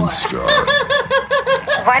 it? Porn star.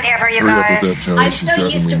 Whatever, you Hurry up with guys. that, Johnny. I'm She's so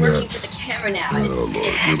driving used to me working nuts. for the camera now. Oh, Lord,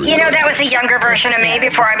 here we You know, go. that was a younger version of me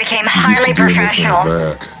before I became She used highly to doing this in the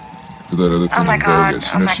professional. back. With that other thing my in God, Vegas.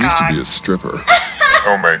 oh You know, my she used to God. be a stripper.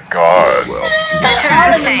 Oh my god. Well, That's all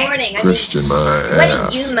in the morning. Christian, my What ass.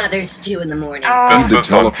 do you mothers do in the morning? This The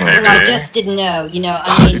was on telephone. Well, I TV. just didn't know. You know,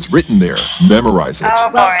 I mean, It's written there. Memorize it. Oh,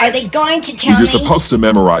 well, boy. are they going to tell You're me supposed to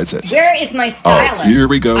memorize it. where is my stylist? Oh, here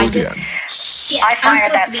we go I again. Just, shit, I I'm fired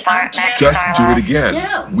supposed that to be spot on next camera. Just do it Stylist. again.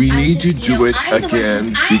 No, We I'm need just- to you do know, it I'm the one- again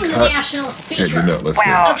I'm the because. national Okay, speaker. you're not listening.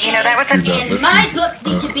 Wow. Okay, You know, that was a- You're not and listening. my books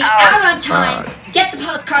need to be Oh. out on time. God. Get the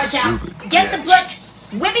postcards out. Stupid Get the bitch. book.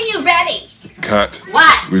 When are you ready? Cut.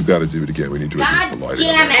 What? We've got to do it again. We need to adjust the God lighting.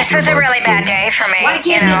 damn it. This was a really bad day for me, Why you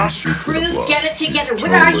can't know. the She's gonna crew blow. get it together? She's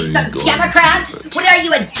What are you, some totally going Democrat? to lose it. What are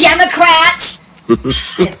you, a Democrat?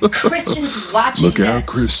 If Christians watching Look this. out,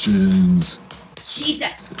 Christians.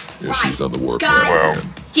 Jesus Yeah, Christ. she's on the warpath God Wow.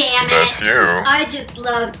 again. damn it. That's you. I just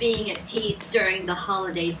love being at peace during the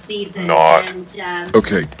holiday season. Not. And,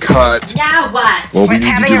 Okay, cut. now what? Well, we With need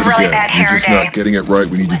to having do a it really again. bad You're hair just day. not getting it right.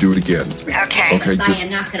 We need to do it again. Okay. Okay, I just am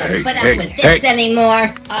not going to hey, put up hey, with hey. this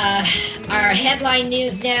anymore. Our headline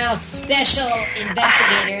news now, special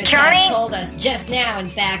investigators Johnny? have told us just now, in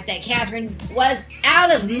fact, that Catherine was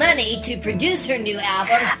out of money to produce her new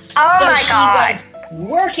album. Oh so my she God. was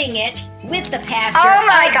working it with the pastor Oh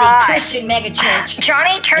my of God. the Christian megachurch.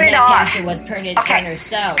 Johnny, turn And it that off. pastor was Pernod Okay. Furner.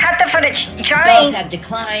 So Cut the footage. both Johnny, have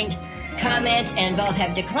declined comment and both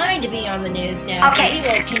have declined to be on the news now. Okay, So we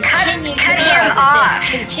will cut continue to him follow up off.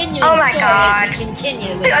 with this continuing Oh my story God. as we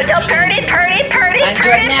continue with Purdy, continuing Purdy, Purdy, I'm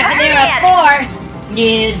Jordan McNamara for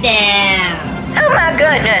News Now. Oh my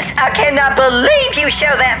goodness, I cannot believe you show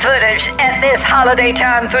that footage at this holiday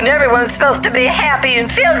times when everyone's supposed to be happy and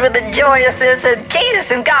filled with the joyousness of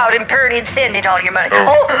Jesus and God and Purdy and sending all your money.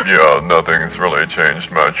 Oh, yeah, nothing's really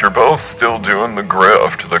changed much. You're both still doing the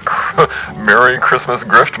grift, the Merry Christmas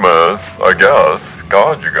Griftmas, I guess.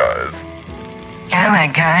 God, you guys. Oh my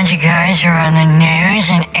God, you guys are on the news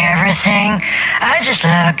and everything. I just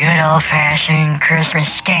love a good old-fashioned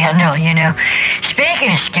Christmas scandal, you know.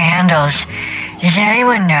 Speaking of scandals, does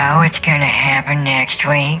anyone know what's gonna happen next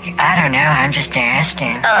week? I don't know, I'm just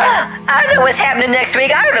asking. I know what's happening next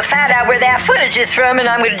week. I'm going to find out where that footage is from and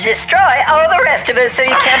I'm going to destroy all the rest of it so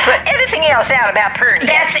you can't put anything else out about Purdy.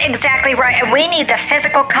 That's exactly right. And we need the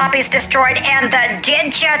physical copies destroyed and the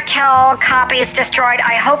digital copies destroyed.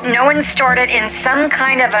 I hope no one stored it in some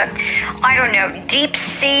kind of a, I don't know, deep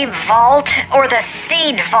sea vault or the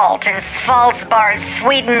seed vault in Svalbard,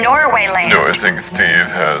 Sweden, Norway land. No, I think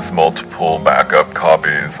Steve has multiple backup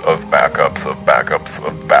copies of backups of backups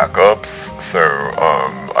of backups. So,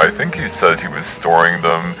 I think he said he was storing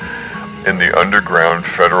them in the underground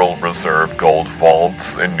Federal Reserve gold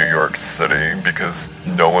vaults in New York City because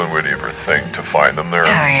no one would ever think to find them there. Oh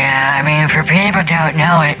yeah, I mean, for people who don't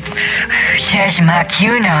know it, it says in my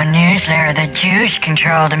QAnon newsletter that Jews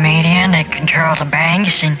control the media and they control the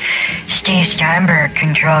banks, and Steve Steinberg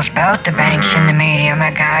controls both the banks and the media.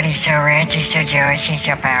 My God, he's so rich, he's so Jewish, he's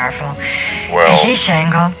so powerful. Well, Is he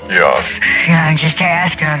single? yeah. Yeah, I'm just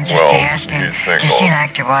asking, Well, asking. he's single. Does he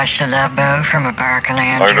like to watch The Love Boat from a Barca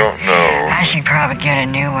Lounge? I don't know. I should probably get a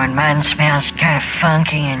new one. Mine smells kind of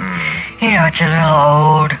funky and, you know, it's a little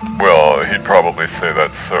old. Well, he'd probably say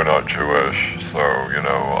that's so not Jewish, so, you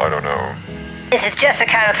know, I don't know. This is just the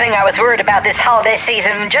kind of thing I was worried about this holiday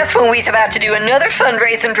season, just when we was about to do another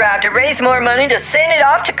fundraising drive to raise more money to send it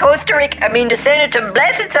off to Costa Rica. To send it to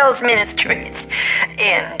Blessed Souls Ministries.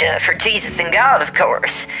 And for Jesus and God, of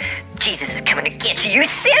course. Jesus is coming to get you. You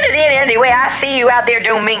send it in anyway. I see you out there.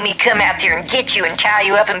 Don't make me come out there and get you and tie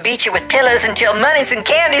you up and beat you with pillows until monies and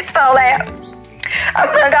candies fall out. Oh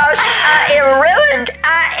my gosh, I am ruined.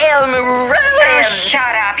 I am ruined. Oh,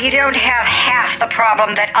 shut up. You don't have half the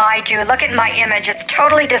problem that I do. Look at my image. It's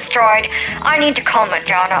totally destroyed. I need to call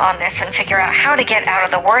Madonna on this and figure out how to get out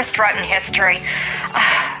of the worst rut in history.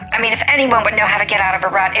 If anyone would know how to get out of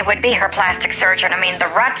a rut, it would be her plastic surgeon.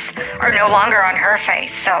 The ruts are no longer on her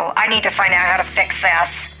face, so I need to find out how to fix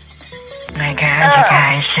this. My God, you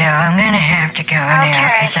guys, so I'm gonna have to go now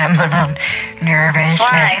because I'm a little nervous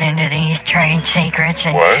listening to these trade secrets.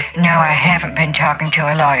 And no, I haven't been talking to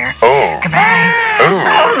a lawyer. Oh. Goodbye.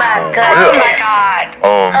 Oh my God.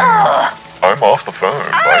 I'm off the phone.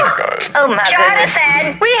 Bye, you guys. Oh my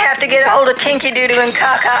Jonathan, we have to get a hold of Tinky Doodoo and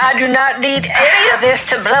Kaka. I do not need any of this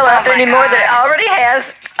to blow up anymore than it already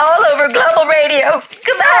has. All over Global Radio.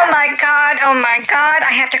 Goodbye. Oh my God. I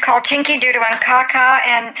have to call Tinky Doodoo and Kaka.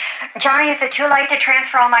 And Johnny, is it too late to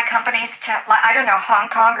transfer all my companies to, Hong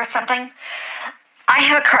Kong or something? I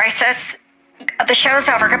have a crisis. The show's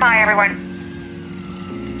over. Goodbye, everyone.